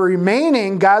that are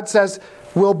remaining, God says,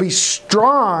 will be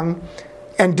strong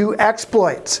and do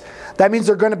exploits. That means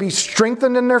they're going to be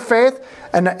strengthened in their faith,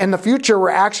 and in the future we're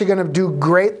actually going to do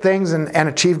great things and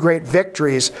achieve great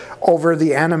victories over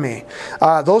the enemy.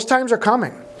 Those times are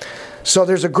coming. So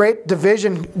there's a great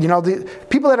division. The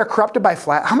people that are corrupted by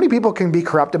how many people can be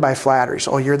corrupted by flatteries?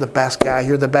 Oh, you're the best guy.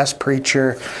 You're the best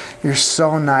preacher. You're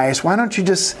so nice. Why don't you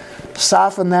just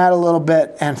soften that a little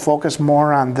bit and focus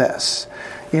more on this?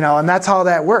 And that's how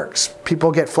that works.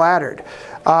 People get flattered.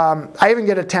 I even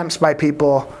get attempts by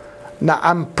people. Now,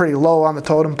 I'm pretty low on the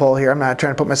totem pole here. I'm not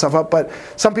trying to put myself up, but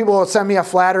some people will send me a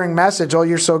flattering message. Oh,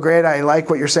 you're so great. I like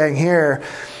what you're saying here.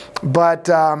 But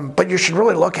you should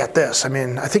really look at this. I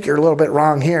mean, I think you're a little bit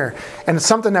wrong here. And it's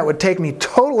something that would take me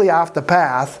totally off the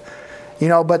path.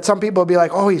 But some people will be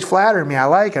like, oh, he's flattering me. I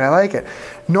like it.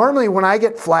 Normally, when I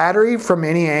get flattery from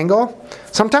any angle,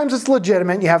 sometimes it's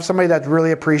legitimate. You have somebody that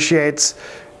really appreciates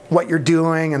what you're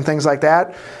doing and things like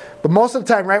that. But most of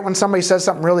the time, right when somebody says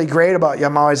something really great about you,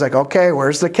 I'm always like, okay,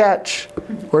 where's the catch?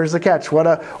 Where's the catch?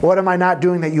 What am I not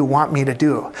doing that you want me to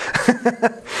do?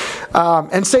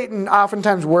 And Satan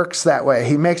oftentimes works that way.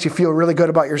 He makes you feel really good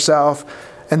about yourself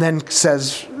and then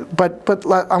says, but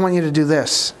I want you to do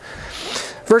this.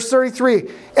 Verse 33,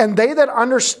 and they that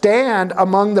understand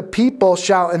among the people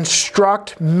shall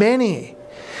instruct many.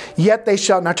 Yet they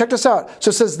shall. Now check this out. So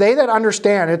it says they that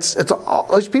understand. It's all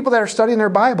these people that are studying their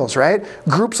Bibles, right?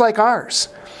 Groups like ours.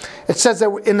 It says that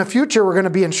in the future we're going to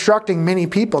be instructing many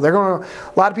people. A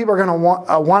lot of people are going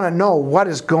to want to know what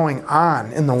is going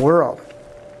on in the world.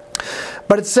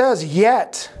 But it says,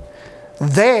 yet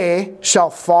they shall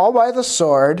fall by the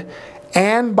sword,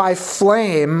 and by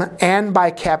flame, and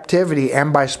by captivity,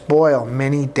 and by spoil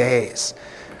many days.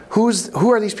 Who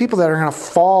are these people that are going to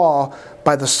fall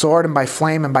by the sword and by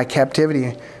flame and by captivity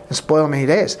and spoil many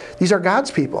days? These are God's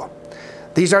people.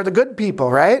 These are the good people,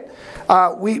 right?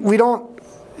 We don't.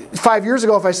 5 years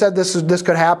ago, if I said this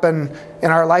could happen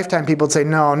in our lifetime, people would say,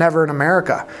 no, never in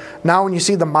America. Now when you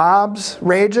see the mobs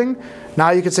raging,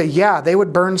 now you could say, yeah, they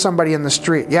would burn somebody in the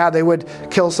street. Yeah, they would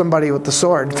kill somebody with the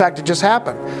sword. In fact, it just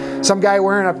happened. Some guy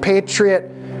wearing a Patriot,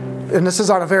 and this is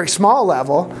on a very small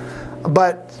level,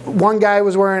 but one guy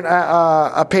was wearing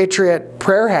a Patriot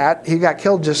prayer hat. He got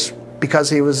killed just because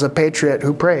he was a patriot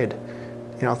who prayed.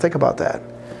 Think about that.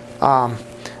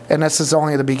 And this is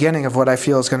only the beginning of what I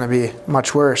feel is going to be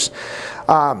much worse.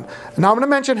 Now I'm going to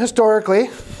mention historically,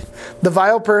 the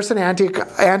vile person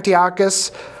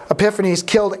Antiochus Epiphanes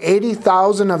killed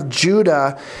 80,000 of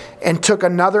Judah and took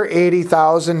another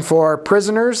 80,000 for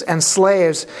prisoners and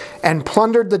slaves and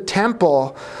plundered the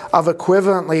temple of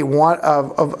equivalent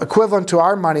to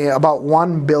our money, about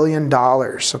 $1 billion.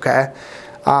 Okay,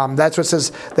 that's what it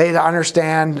says. They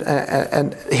understand,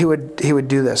 and he would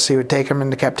do this. He would take them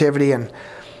into captivity and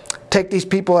take these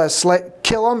people as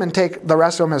kill them and take the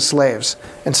rest of them as slaves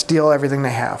and steal everything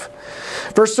they have.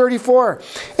 Verse 34,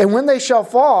 and when they shall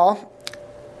fall,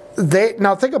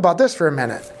 now think about this for a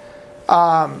minute.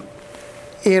 All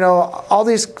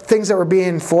these things that we're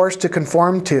being forced to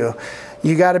conform to,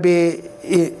 you got to be,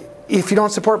 if you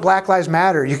don't support Black Lives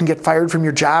Matter, you can get fired from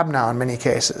your job now in many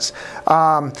cases.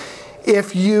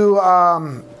 If you,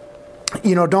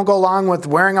 don't go along with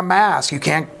wearing a mask, you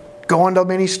can't go into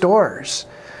many stores.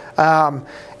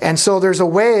 And so there's a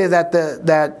way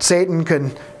that Satan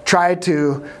can try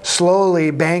to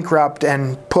slowly bankrupt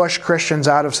and push Christians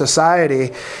out of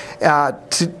society.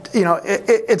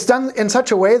 It's done in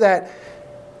such a way that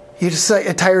you just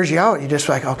it tires you out. You just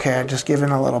like, okay, I just give in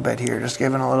a little bit here, just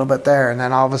give in a little bit there, and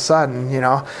then all of a sudden,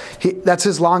 that's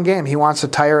his long game. He wants to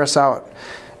tire us out.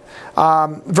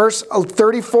 Verse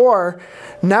 34,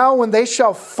 now when they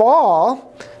shall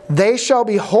fall, they shall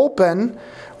be holpen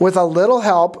with a little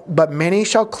help, but many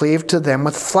shall cleave to them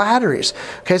with flatteries.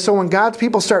 Okay, so when God's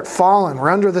people start falling, we're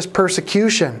under this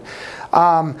persecution.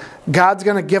 God's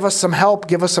going to give us some help,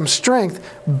 give us some strength,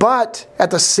 but at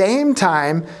the same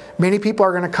time, many people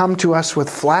are going to come to us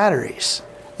with flatteries.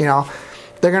 They're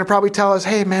going to probably tell us,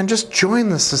 "Hey, man, just join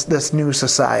this new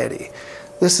society.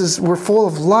 We're full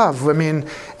of love. And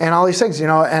all these things.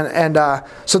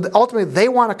 So ultimately, they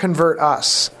want to convert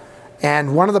us,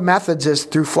 and one of the methods is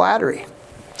through flattery."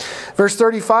 Verse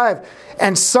 35,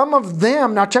 and some of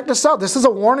them, now check this out, this is a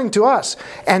warning to us,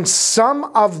 and some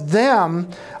of them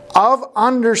of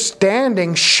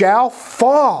understanding shall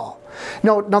fall.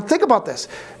 Now think about this.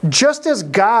 Just as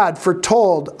God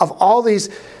foretold of all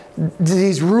these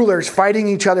rulers fighting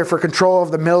each other for control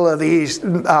of the Middle of the East,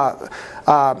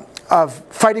 of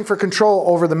fighting for control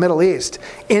over the Middle East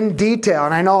in detail,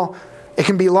 and I know it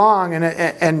can be long,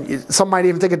 and some might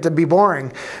even think it to be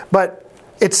boring, but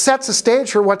it sets the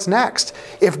stage for what's next.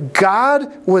 If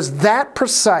God was that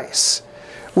precise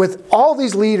with all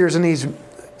these leaders and these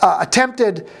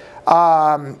attempted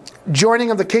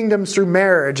joining of the kingdoms through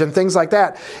marriage and things like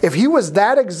that. If he was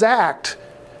that exact,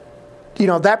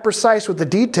 that precise with the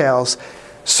details,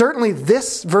 certainly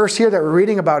this verse here that we're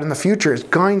reading about in the future is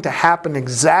going to happen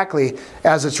exactly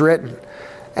as it's written.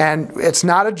 And it's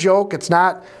not a joke. It's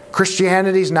not,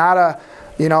 Christianity's not a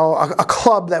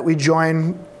club that we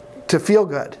join to feel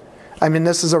good. I mean,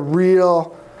 this is a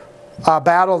real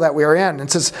battle that we are in.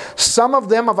 It says, some of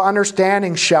them of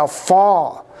understanding shall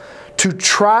fall, to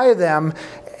try them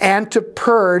and to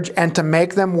purge and to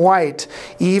make them white,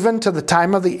 even to the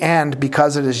time of the end,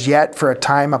 because it is yet for a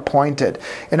time appointed.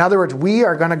 In other words, we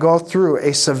are going to go through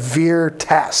a severe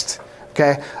test,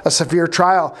 okay, a severe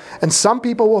trial. And some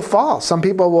people will fall. Some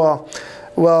people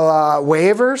will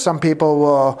waver. Some people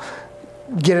will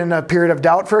get in a period of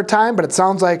doubt for a time. But it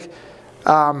sounds like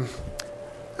they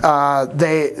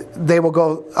will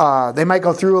go. They might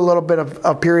go through a little bit of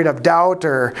a period of doubt,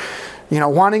 or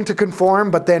wanting to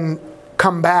conform, but then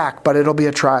come back, but it'll be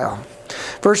a trial.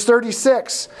 Verse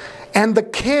 36, and the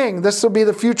king, this will be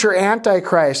the future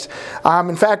Antichrist.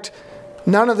 In fact,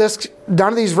 none of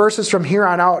these verses from here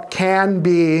on out can't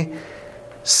be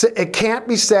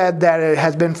said that it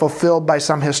has been fulfilled by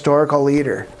some historical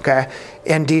leader, okay,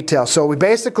 in detail. So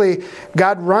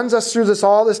God runs us through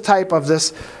all this type of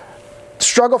this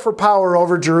struggle for power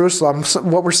over Jerusalem. So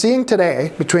what we're seeing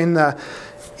today between the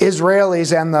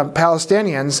Israelis and the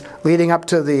Palestinians leading up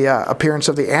to the appearance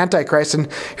of the Antichrist. And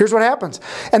here's what happens.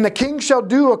 And the king shall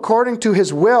do according to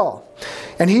his will,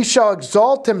 and he shall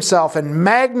exalt himself and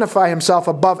magnify himself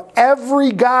above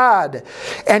every god,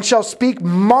 and shall speak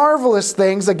marvelous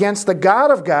things against the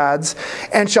God of gods,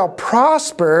 and shall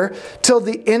prosper till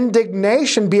the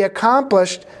indignation be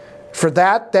accomplished, for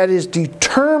that is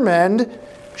determined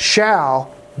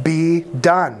shall be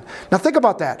done. Now think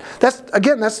about that. That's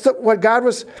what God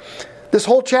was, this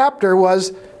whole chapter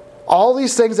was all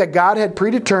these things that God had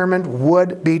predetermined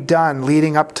would be done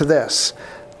leading up to this,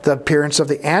 the appearance of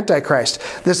the Antichrist.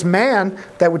 This man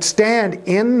that would stand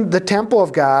in the temple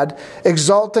of God,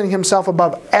 exalting himself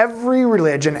above every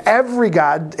religion, every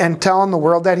god, and telling the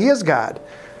world that he is God.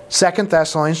 2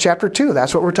 Thessalonians chapter 2,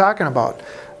 that's what we're talking about.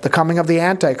 The coming of the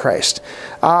Antichrist.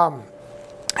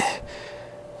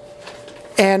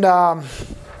 And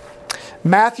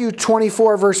Matthew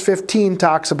 24 verse 15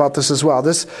 talks about this as well.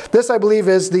 This I believe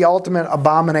is the ultimate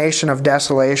abomination of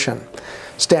desolation,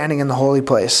 standing in the holy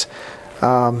place.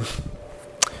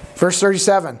 Verse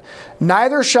 37,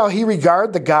 neither shall he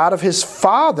regard the God of his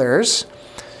fathers,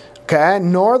 okay,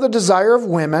 nor the desire of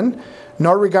women,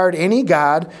 nor regard any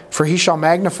god, for he shall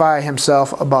magnify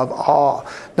himself above all.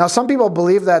 Now, some people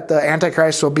believe that the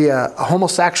Antichrist will be a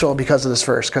homosexual because of this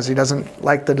verse, because he doesn't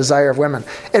like the desire of women.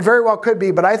 It very well could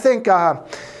be, but I think, the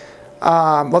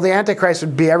Antichrist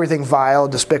would be everything vile,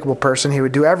 despicable person. He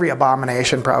would do every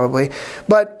abomination, probably.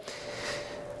 But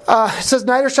it says,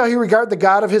 neither shall he regard the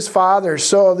God of his fathers.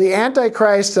 So the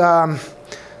Antichrist... you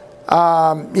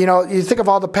think of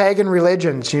all the pagan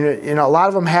religions. A lot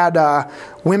of them had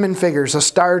women figures,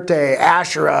 Astarte,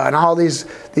 Asherah, and all these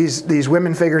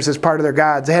women figures as part of their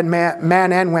gods. They had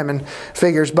man and women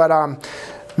figures. But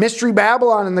Mystery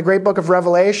Babylon in the Great Book of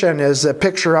Revelation is a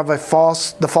picture of the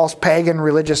false pagan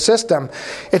religious system.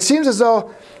 It seems as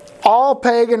though all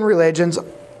pagan religions,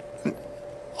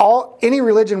 any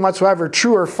religion whatsoever,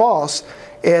 true or false,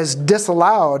 is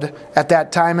disallowed at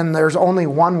that time, and there's only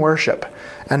one worship,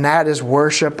 and that is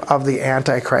worship of the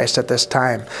Antichrist at this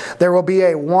time. There will be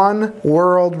a one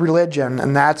world religion,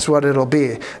 and that's what it'll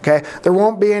be. Okay, there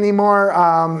won't be any more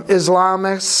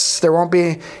Islamists. There won't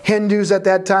be Hindus at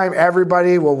that time.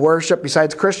 Everybody will worship,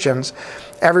 besides Christians.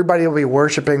 Everybody will be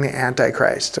worshiping the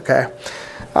Antichrist. Okay.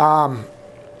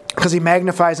 Because he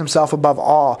magnifies himself above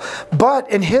all. But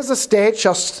in his estate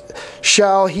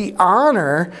shall he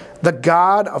honor the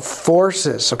God of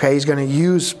forces. Okay, he's going to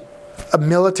use a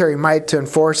military might to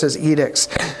enforce his edicts.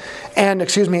 And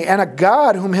a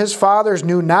God whom his fathers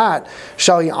knew not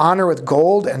shall he honor with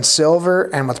gold and silver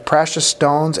and with precious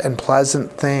stones and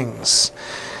pleasant things.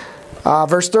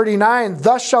 Verse 39,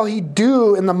 thus shall he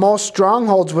do in the most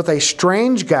strongholds with a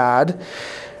strange God,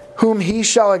 whom he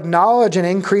shall acknowledge and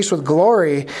increase with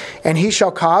glory, and he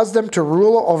shall cause them to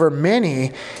rule over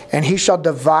many, and he shall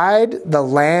divide the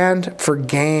land for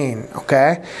gain.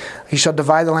 Okay? He shall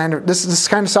divide the land. This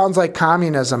kind of sounds like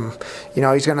communism.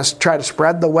 He's going to try to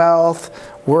spread the wealth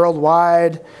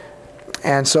worldwide,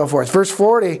 and so forth. Verse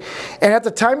 40, and at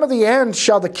the time of the end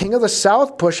shall the king of the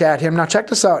south push at him. Now check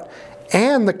this out.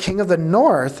 And the king of the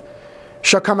north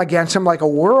shall come against him like a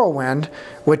whirlwind,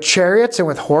 with chariots and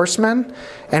with horsemen,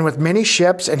 and with many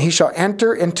ships, and he shall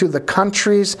enter into the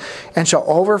countries, and shall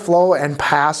overflow and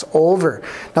pass over.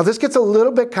 Now this gets a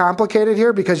little bit complicated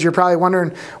here, because you're probably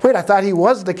wondering, wait, I thought he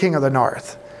was the king of the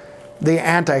north, the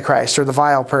Antichrist, or the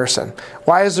vile person.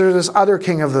 Why is there this other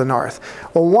king of the north?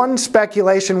 Well, one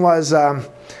speculation was, well,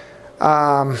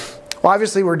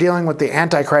 obviously we're dealing with the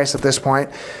Antichrist at this point,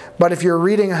 but if you're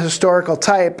reading a historical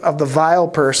type of the vile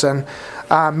person,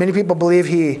 many people believe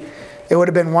it would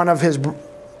have been one of his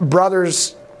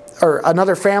brothers or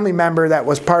another family member that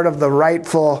was part of the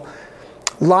rightful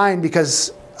line,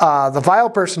 because the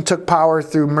vile person took power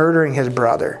through murdering his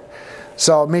brother.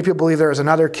 So many people believe there was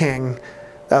another king,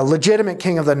 a legitimate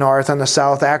king of the north and the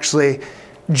south, actually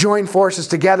joined forces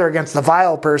together against the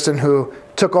vile person who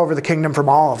took over the kingdom from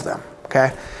all of them.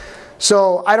 Okay,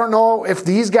 so I don't know if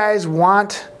these guys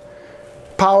want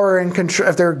power and control,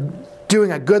 if they're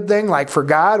doing a good thing like for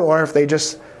God, or if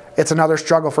it's another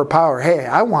struggle for power. Hey,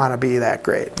 I want to be that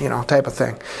great, type of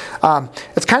thing.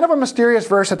 It's kind of a mysterious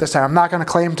verse at this time. I'm not going to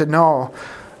claim to know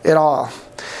it all.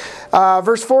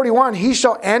 Verse 41, he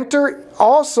shall enter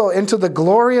also into the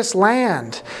glorious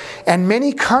land, and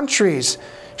many countries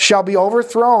shall be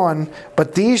overthrown,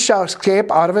 but these shall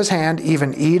escape out of his hand,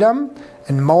 even Edom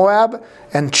and Moab,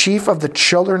 and chief of the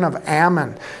children of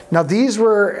Ammon. Now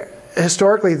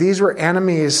historically, these were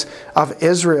enemies of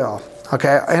Israel.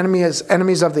 Okay,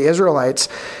 enemies of the Israelites,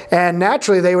 and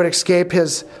naturally they would escape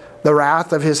the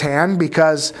wrath of his hand,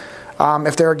 because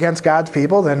if they're against God's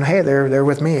people, then hey, they're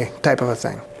with me, type of a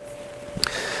thing.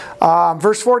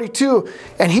 Verse 42,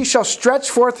 and he shall stretch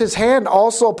forth his hand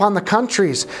also upon the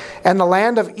countries, and the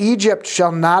land of Egypt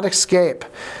shall not escape,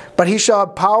 but he shall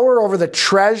have power over the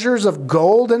treasures of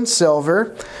gold and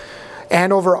silver,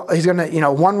 and he's going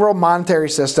to, one world monetary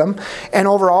system, and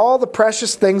over all the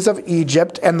precious things of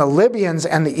Egypt, and the Libyans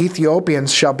and the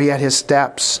Ethiopians shall be at his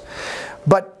steps.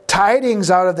 But tidings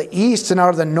out of the east and out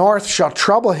of the north shall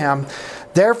trouble him.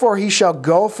 Therefore he shall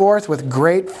go forth with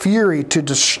great fury to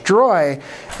destroy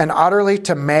and utterly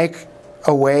to make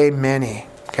away many.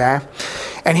 Okay?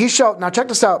 And he shall, now check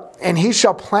this out, and he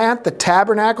shall plant the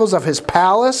tabernacles of his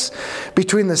palace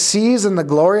between the seas and the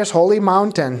glorious holy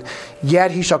mountain,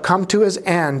 yet he shall come to his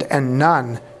end, and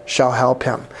none shall help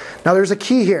him. Now there's a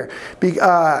key here.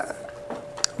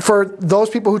 For those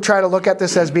people who try to look at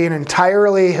this as being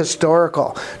entirely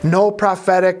historical, no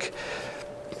prophetic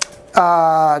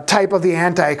type of the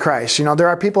Antichrist. There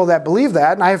are people that believe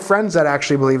that, and I have friends that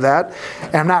actually believe that,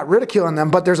 and I'm not ridiculing them,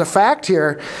 but there's a fact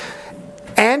here.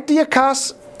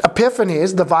 Antiochus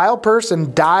Epiphanes, the vile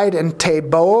person, died in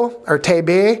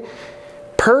Thebes,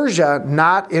 Persia,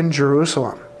 not in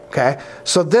Jerusalem. Okay,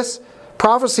 so this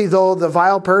prophecy, though the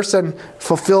vile person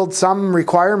fulfilled some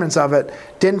requirements of it,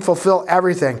 didn't fulfill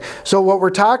everything. So what we're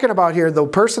talking about here, the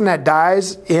person that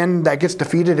that gets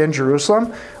defeated in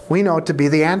Jerusalem, we know to be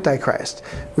the Antichrist.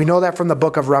 We know that from the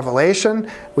book of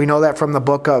Revelation. We know that from the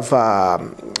book of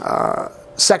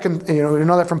we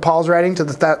know that from Paul's writing to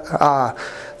the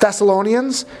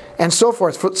Thessalonians and so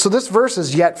forth. So this verse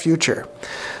is yet future.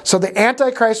 So the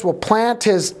Antichrist will plant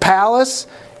his palace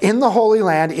in the Holy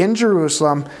Land, in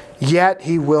Jerusalem, yet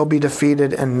he will be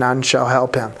defeated and none shall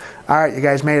help him. All right, you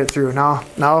guys made it through. Now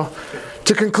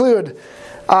to conclude,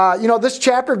 this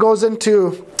chapter goes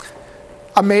into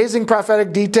amazing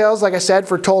prophetic details, like I said,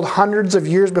 foretold hundreds of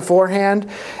years beforehand.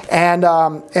 And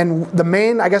the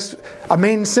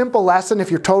main simple lesson,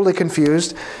 if you're totally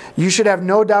confused, you should have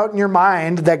no doubt in your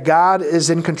mind that God is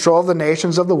in control of the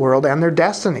nations of the world and their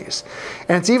destinies.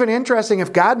 And it's even interesting,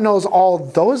 if God knows all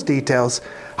those details,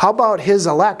 how about his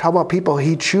elect? How about people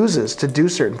he chooses to do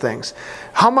certain things?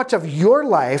 How much of your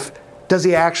life does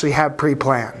he actually have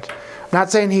pre-planned? I'm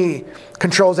not saying he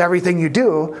controls everything you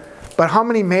do, but how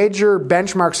many major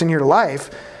benchmarks in your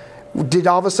life did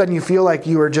all of a sudden you feel like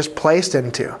you were just placed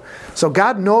into? So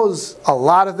God knows a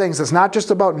lot of things. It's not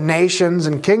just about nations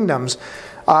and kingdoms.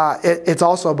 It's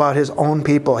also about his own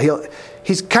people.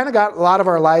 He's kind of got a lot of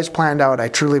our lives planned out. I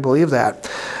truly believe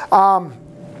that. I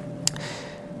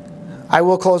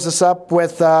will close this up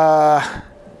with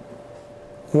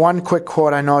one quick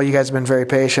quote. I know you guys have been very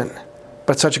patient,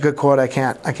 but such a good quote I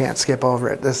can't skip over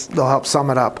it. They'll help sum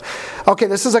it up. Okay,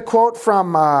 this is a quote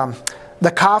from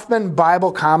the Kaufman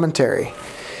Bible Commentary.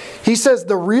 He says,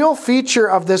 "The real feature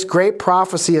of this great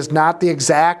prophecy is not the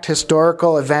exact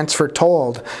historical events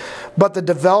foretold, but the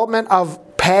development of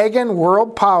pagan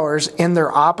world powers in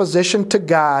their opposition to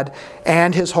God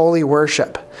and his holy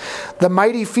worship. The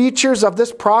mighty features of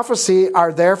this prophecy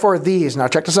are therefore these." Now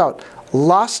check this out.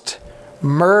 "Lust,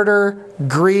 murder,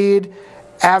 greed,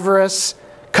 avarice,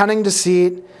 cunning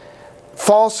deceit,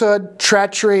 falsehood,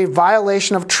 treachery,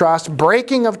 violation of trust,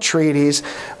 breaking of treaties,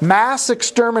 mass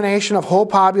extermination of whole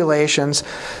populations,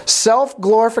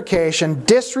 self-glorification,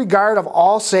 disregard of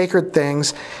all sacred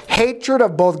things, hatred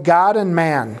of both God and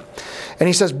man. And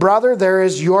he says, brother, there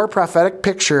is your prophetic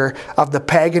picture of the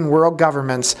pagan world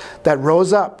governments that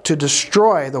rose up to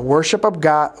destroy the worship of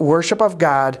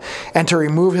God and to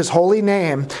remove his holy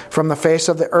name from the face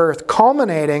of the earth,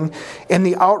 culminating in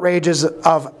the outrages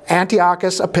of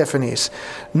Antiochus Epiphanes.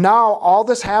 Now all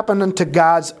this happened unto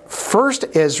God's first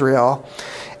Israel,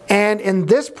 and in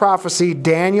this prophecy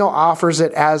Daniel offers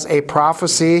it as a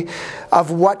prophecy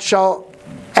of what shall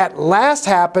at last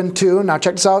happen to, now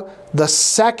check this out, the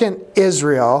second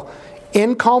Israel,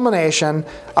 in culmination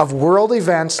of world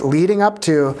events leading up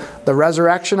to the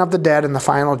resurrection of the dead and the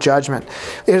final judgment.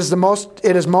 It is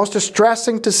most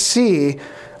distressing to see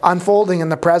unfolding in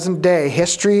the present day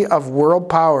history of world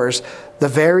powers the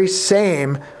very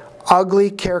same ugly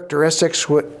characteristics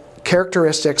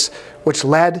which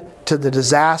led to the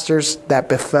disasters that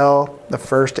befell the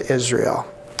first Israel.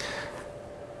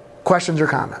 Questions or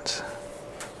comments?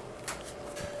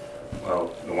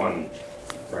 Well, the one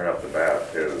right off the bat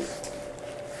is,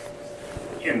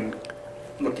 in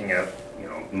looking at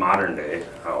modern day,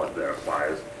 how that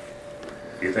applies,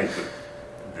 do you think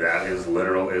that is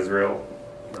literal Israel?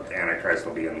 That the Antichrist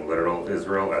will be in literal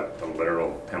Israel at the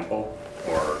literal temple?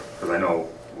 Or, because I know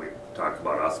we talked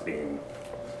about us being,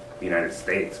 the United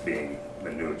States being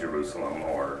the new Jerusalem,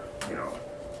 or,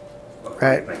 what do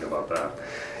you think about that?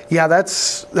 Yeah,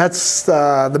 that's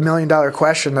the $1 million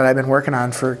question that I've been working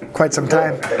on for quite some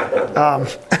time.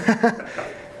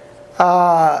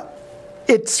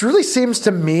 It really seems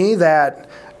to me that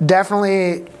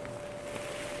definitely,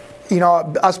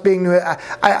 us being new,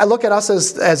 I look at us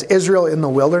as Israel in the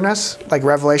wilderness, like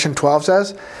Revelation 12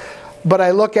 says. But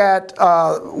I look at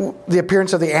the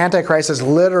appearance of the Antichrist as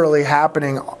literally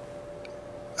happening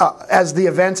as the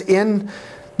events in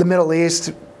the Middle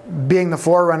East being the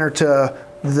forerunner to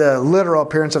the literal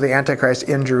appearance of the Antichrist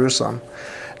in Jerusalem.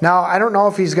 Now, I don't know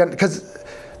if he's going to, because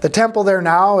the temple there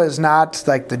now is not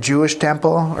like the Jewish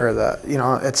temple or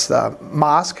it's the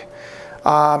mosque.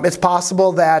 It's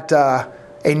possible that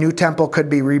a new temple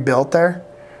could be rebuilt there.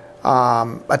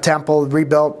 A temple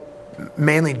rebuilt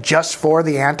mainly just for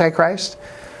the Antichrist.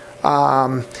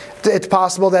 It's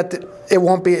possible that there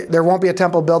won't be a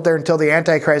temple built there until the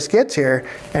Antichrist gets here,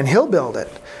 and he'll build it.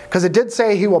 Because it did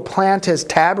say he will plant his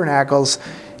tabernacles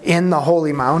in the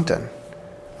holy mountain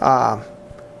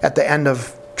at the end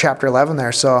of chapter 11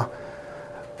 there. So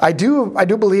I do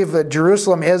believe that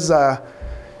Jerusalem is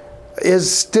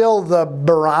still the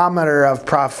barometer of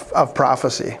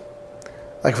prophecy.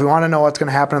 Like, if we want to know what's going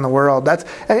to happen in the world,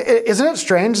 isn't it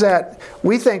strange that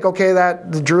we think, okay,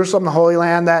 that the Jerusalem, the Holy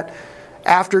Land, that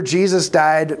after Jesus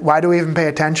died, why do we even pay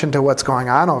attention to what's going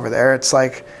on over there? It's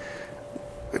like,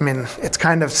 it's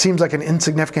kind of seems like an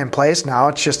insignificant place now.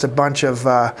 It's just a bunch of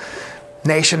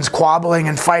nations squabbling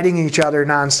and fighting each other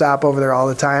nonstop over there all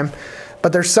the time.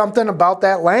 But there's something about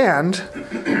that land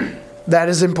that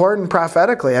is important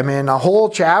prophetically. A whole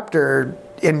chapter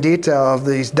in detail of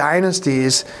these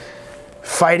dynasties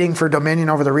fighting for dominion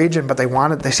over the region, but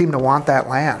they seem to want that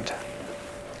land.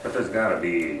 But there's got to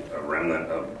be a remnant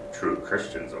of true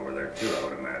Christians over there too, I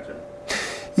would imagine.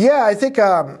 Yeah, I think.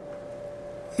 I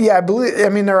believe.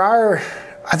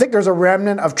 I think there's a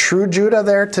remnant of true Judah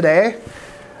there today,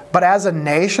 but as a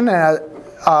nation,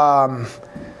 one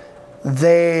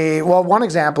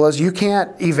example is you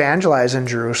can't evangelize in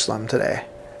Jerusalem today,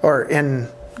 or in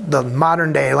the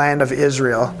modern day land of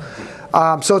Israel.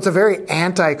 So it's a very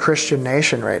anti-Christian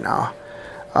nation right now.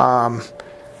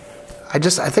 I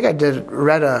think I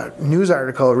read a news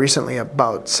article recently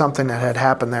about something that had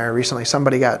happened there recently.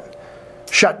 Somebody got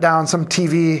shut down, some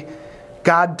TV,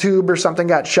 GodTube or something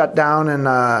got shut down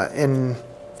in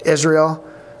Israel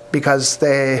because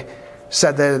they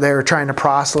said that they were trying to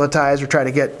proselytize or try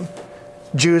to get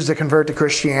Jews to convert to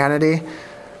Christianity.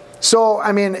 So,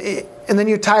 and then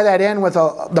you tie that in with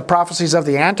the prophecies of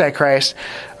the Antichrist.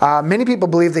 Many people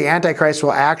believe the Antichrist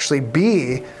will actually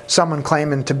be someone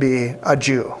claiming to be a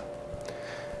Jew.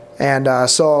 And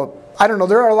so, I don't know,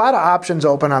 there are a lot of options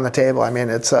open on the table.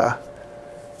 It's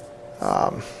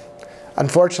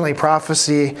unfortunately,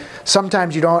 prophecy,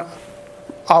 sometimes you don't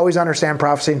always understand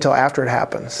prophecy until after it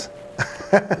happens.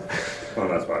 Well,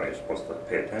 that's why you're supposed to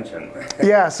pay attention.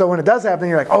 Yeah, so when it does happen,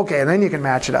 you're like, okay, and then you can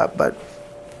match it up. But,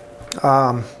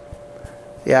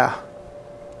 yeah.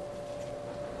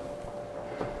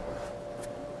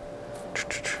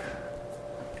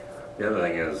 The other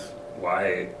thing is,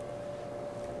 why,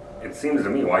 it seems to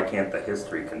me, why can't the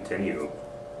history continue,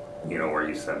 where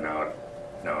you said now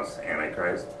now it's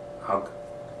Antichrist.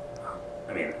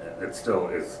 I mean, it still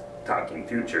is talking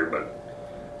future, but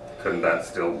couldn't that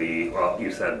still be, well,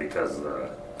 you said because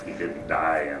he didn't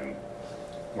die and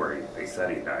they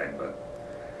said he died, but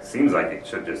it seems like it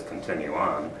should just continue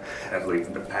on, at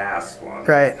least the past one.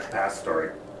 Right. The past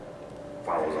story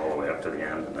follows all the way up to the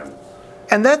end, and then...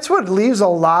 And that's what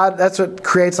that's what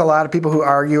creates a lot of people who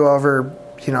argue over,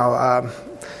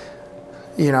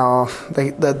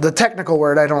 the technical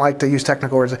word, I don't like to use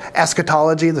technical words,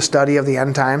 eschatology, the study of the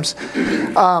end times.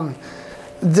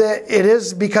 It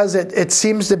is because it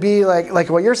seems to be like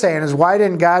what you're saying is, why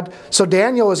didn't God... So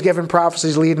Daniel was given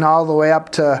prophecies leading all the way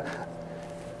up to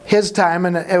his time,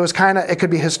 and it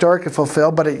could be historically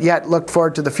fulfilled, but it yet looked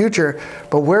forward to the future.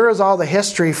 But where is all the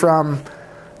history from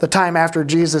the time after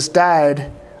Jesus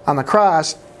died on the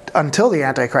cross until the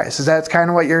Antichrist? Is that kind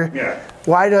of what you're... Yeah.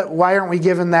 Why aren't we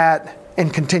given that in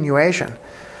continuation?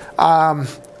 I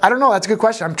don't know. That's a good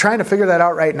question. I'm trying to figure that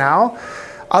out right now.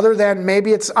 Other than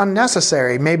maybe it's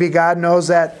unnecessary. Maybe God knows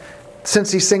that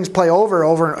since these things play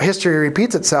over, history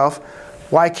repeats itself,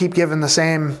 why keep giving the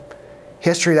same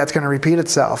history that's going to repeat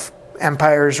itself?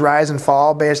 Empires rise and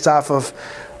fall based off of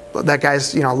that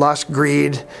guy's, lust,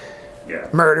 greed,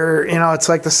 murder. It's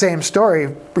like the same story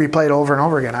replayed over and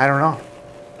over again. I don't know.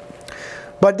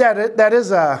 But that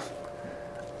is a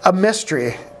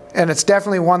mystery, and it's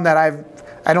definitely one that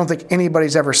I don't think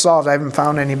anybody's ever solved. I haven't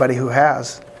found anybody who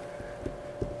has.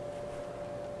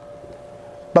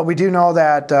 But we do know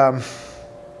that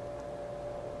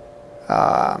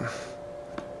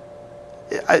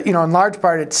in large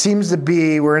part, it seems to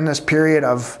be we're in this period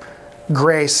of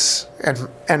grace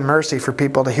and mercy for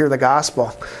people to hear the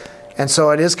gospel. And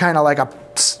so it is kind of like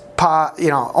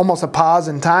almost a pause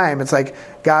in time. It's like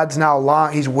God's now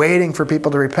he's waiting for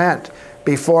people to repent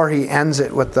before he ends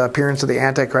it with the appearance of the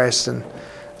Antichrist and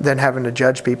then having to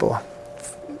judge people.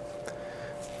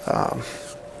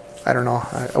 I don't know.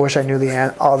 I wish I knew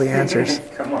all the answers.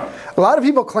 Come on. A lot of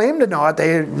people claim to know it.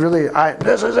 They really,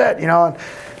 this is it, Well,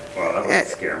 that would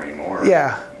scare me more.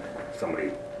 Yeah. If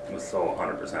somebody was so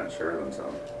 100% sure of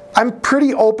themselves. I'm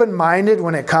pretty open-minded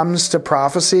when it comes to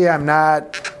prophecy. I'm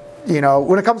not,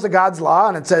 when it comes to God's law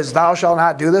and it says, thou shalt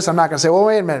not do this, I'm not going to say, well,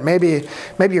 wait a minute,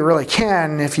 maybe you really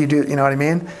can if you do, you know what I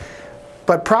mean?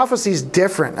 But prophecy's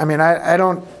different. I mean, I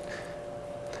don't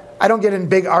get in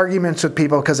big arguments with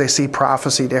people because they see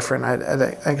prophecy different.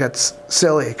 I think that's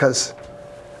silly because,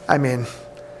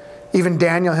 even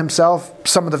Daniel himself,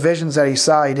 some of the visions that he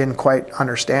saw, he didn't quite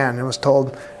understand and was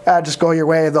told, just go your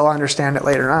way, they'll understand it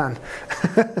later on.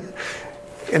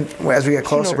 And as we get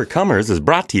closer. Overcomers is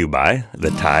brought to you by the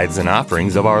tithes and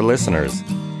offerings of our listeners.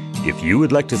 If you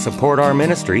would like to support our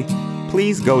ministry,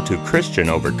 please go to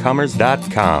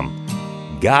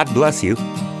ChristianOvercomers.com. God bless you.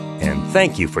 And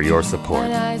thank you for your support.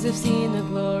 Mine eyes have seen the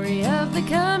glory of the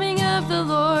coming of the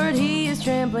Lord. He is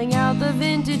trampling out the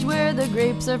vintage where the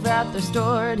grapes of wrath are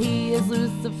stored. He has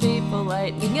loosed the fateful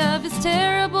lightning of his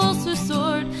terrible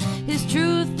sword. His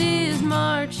truth is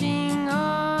marching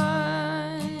on.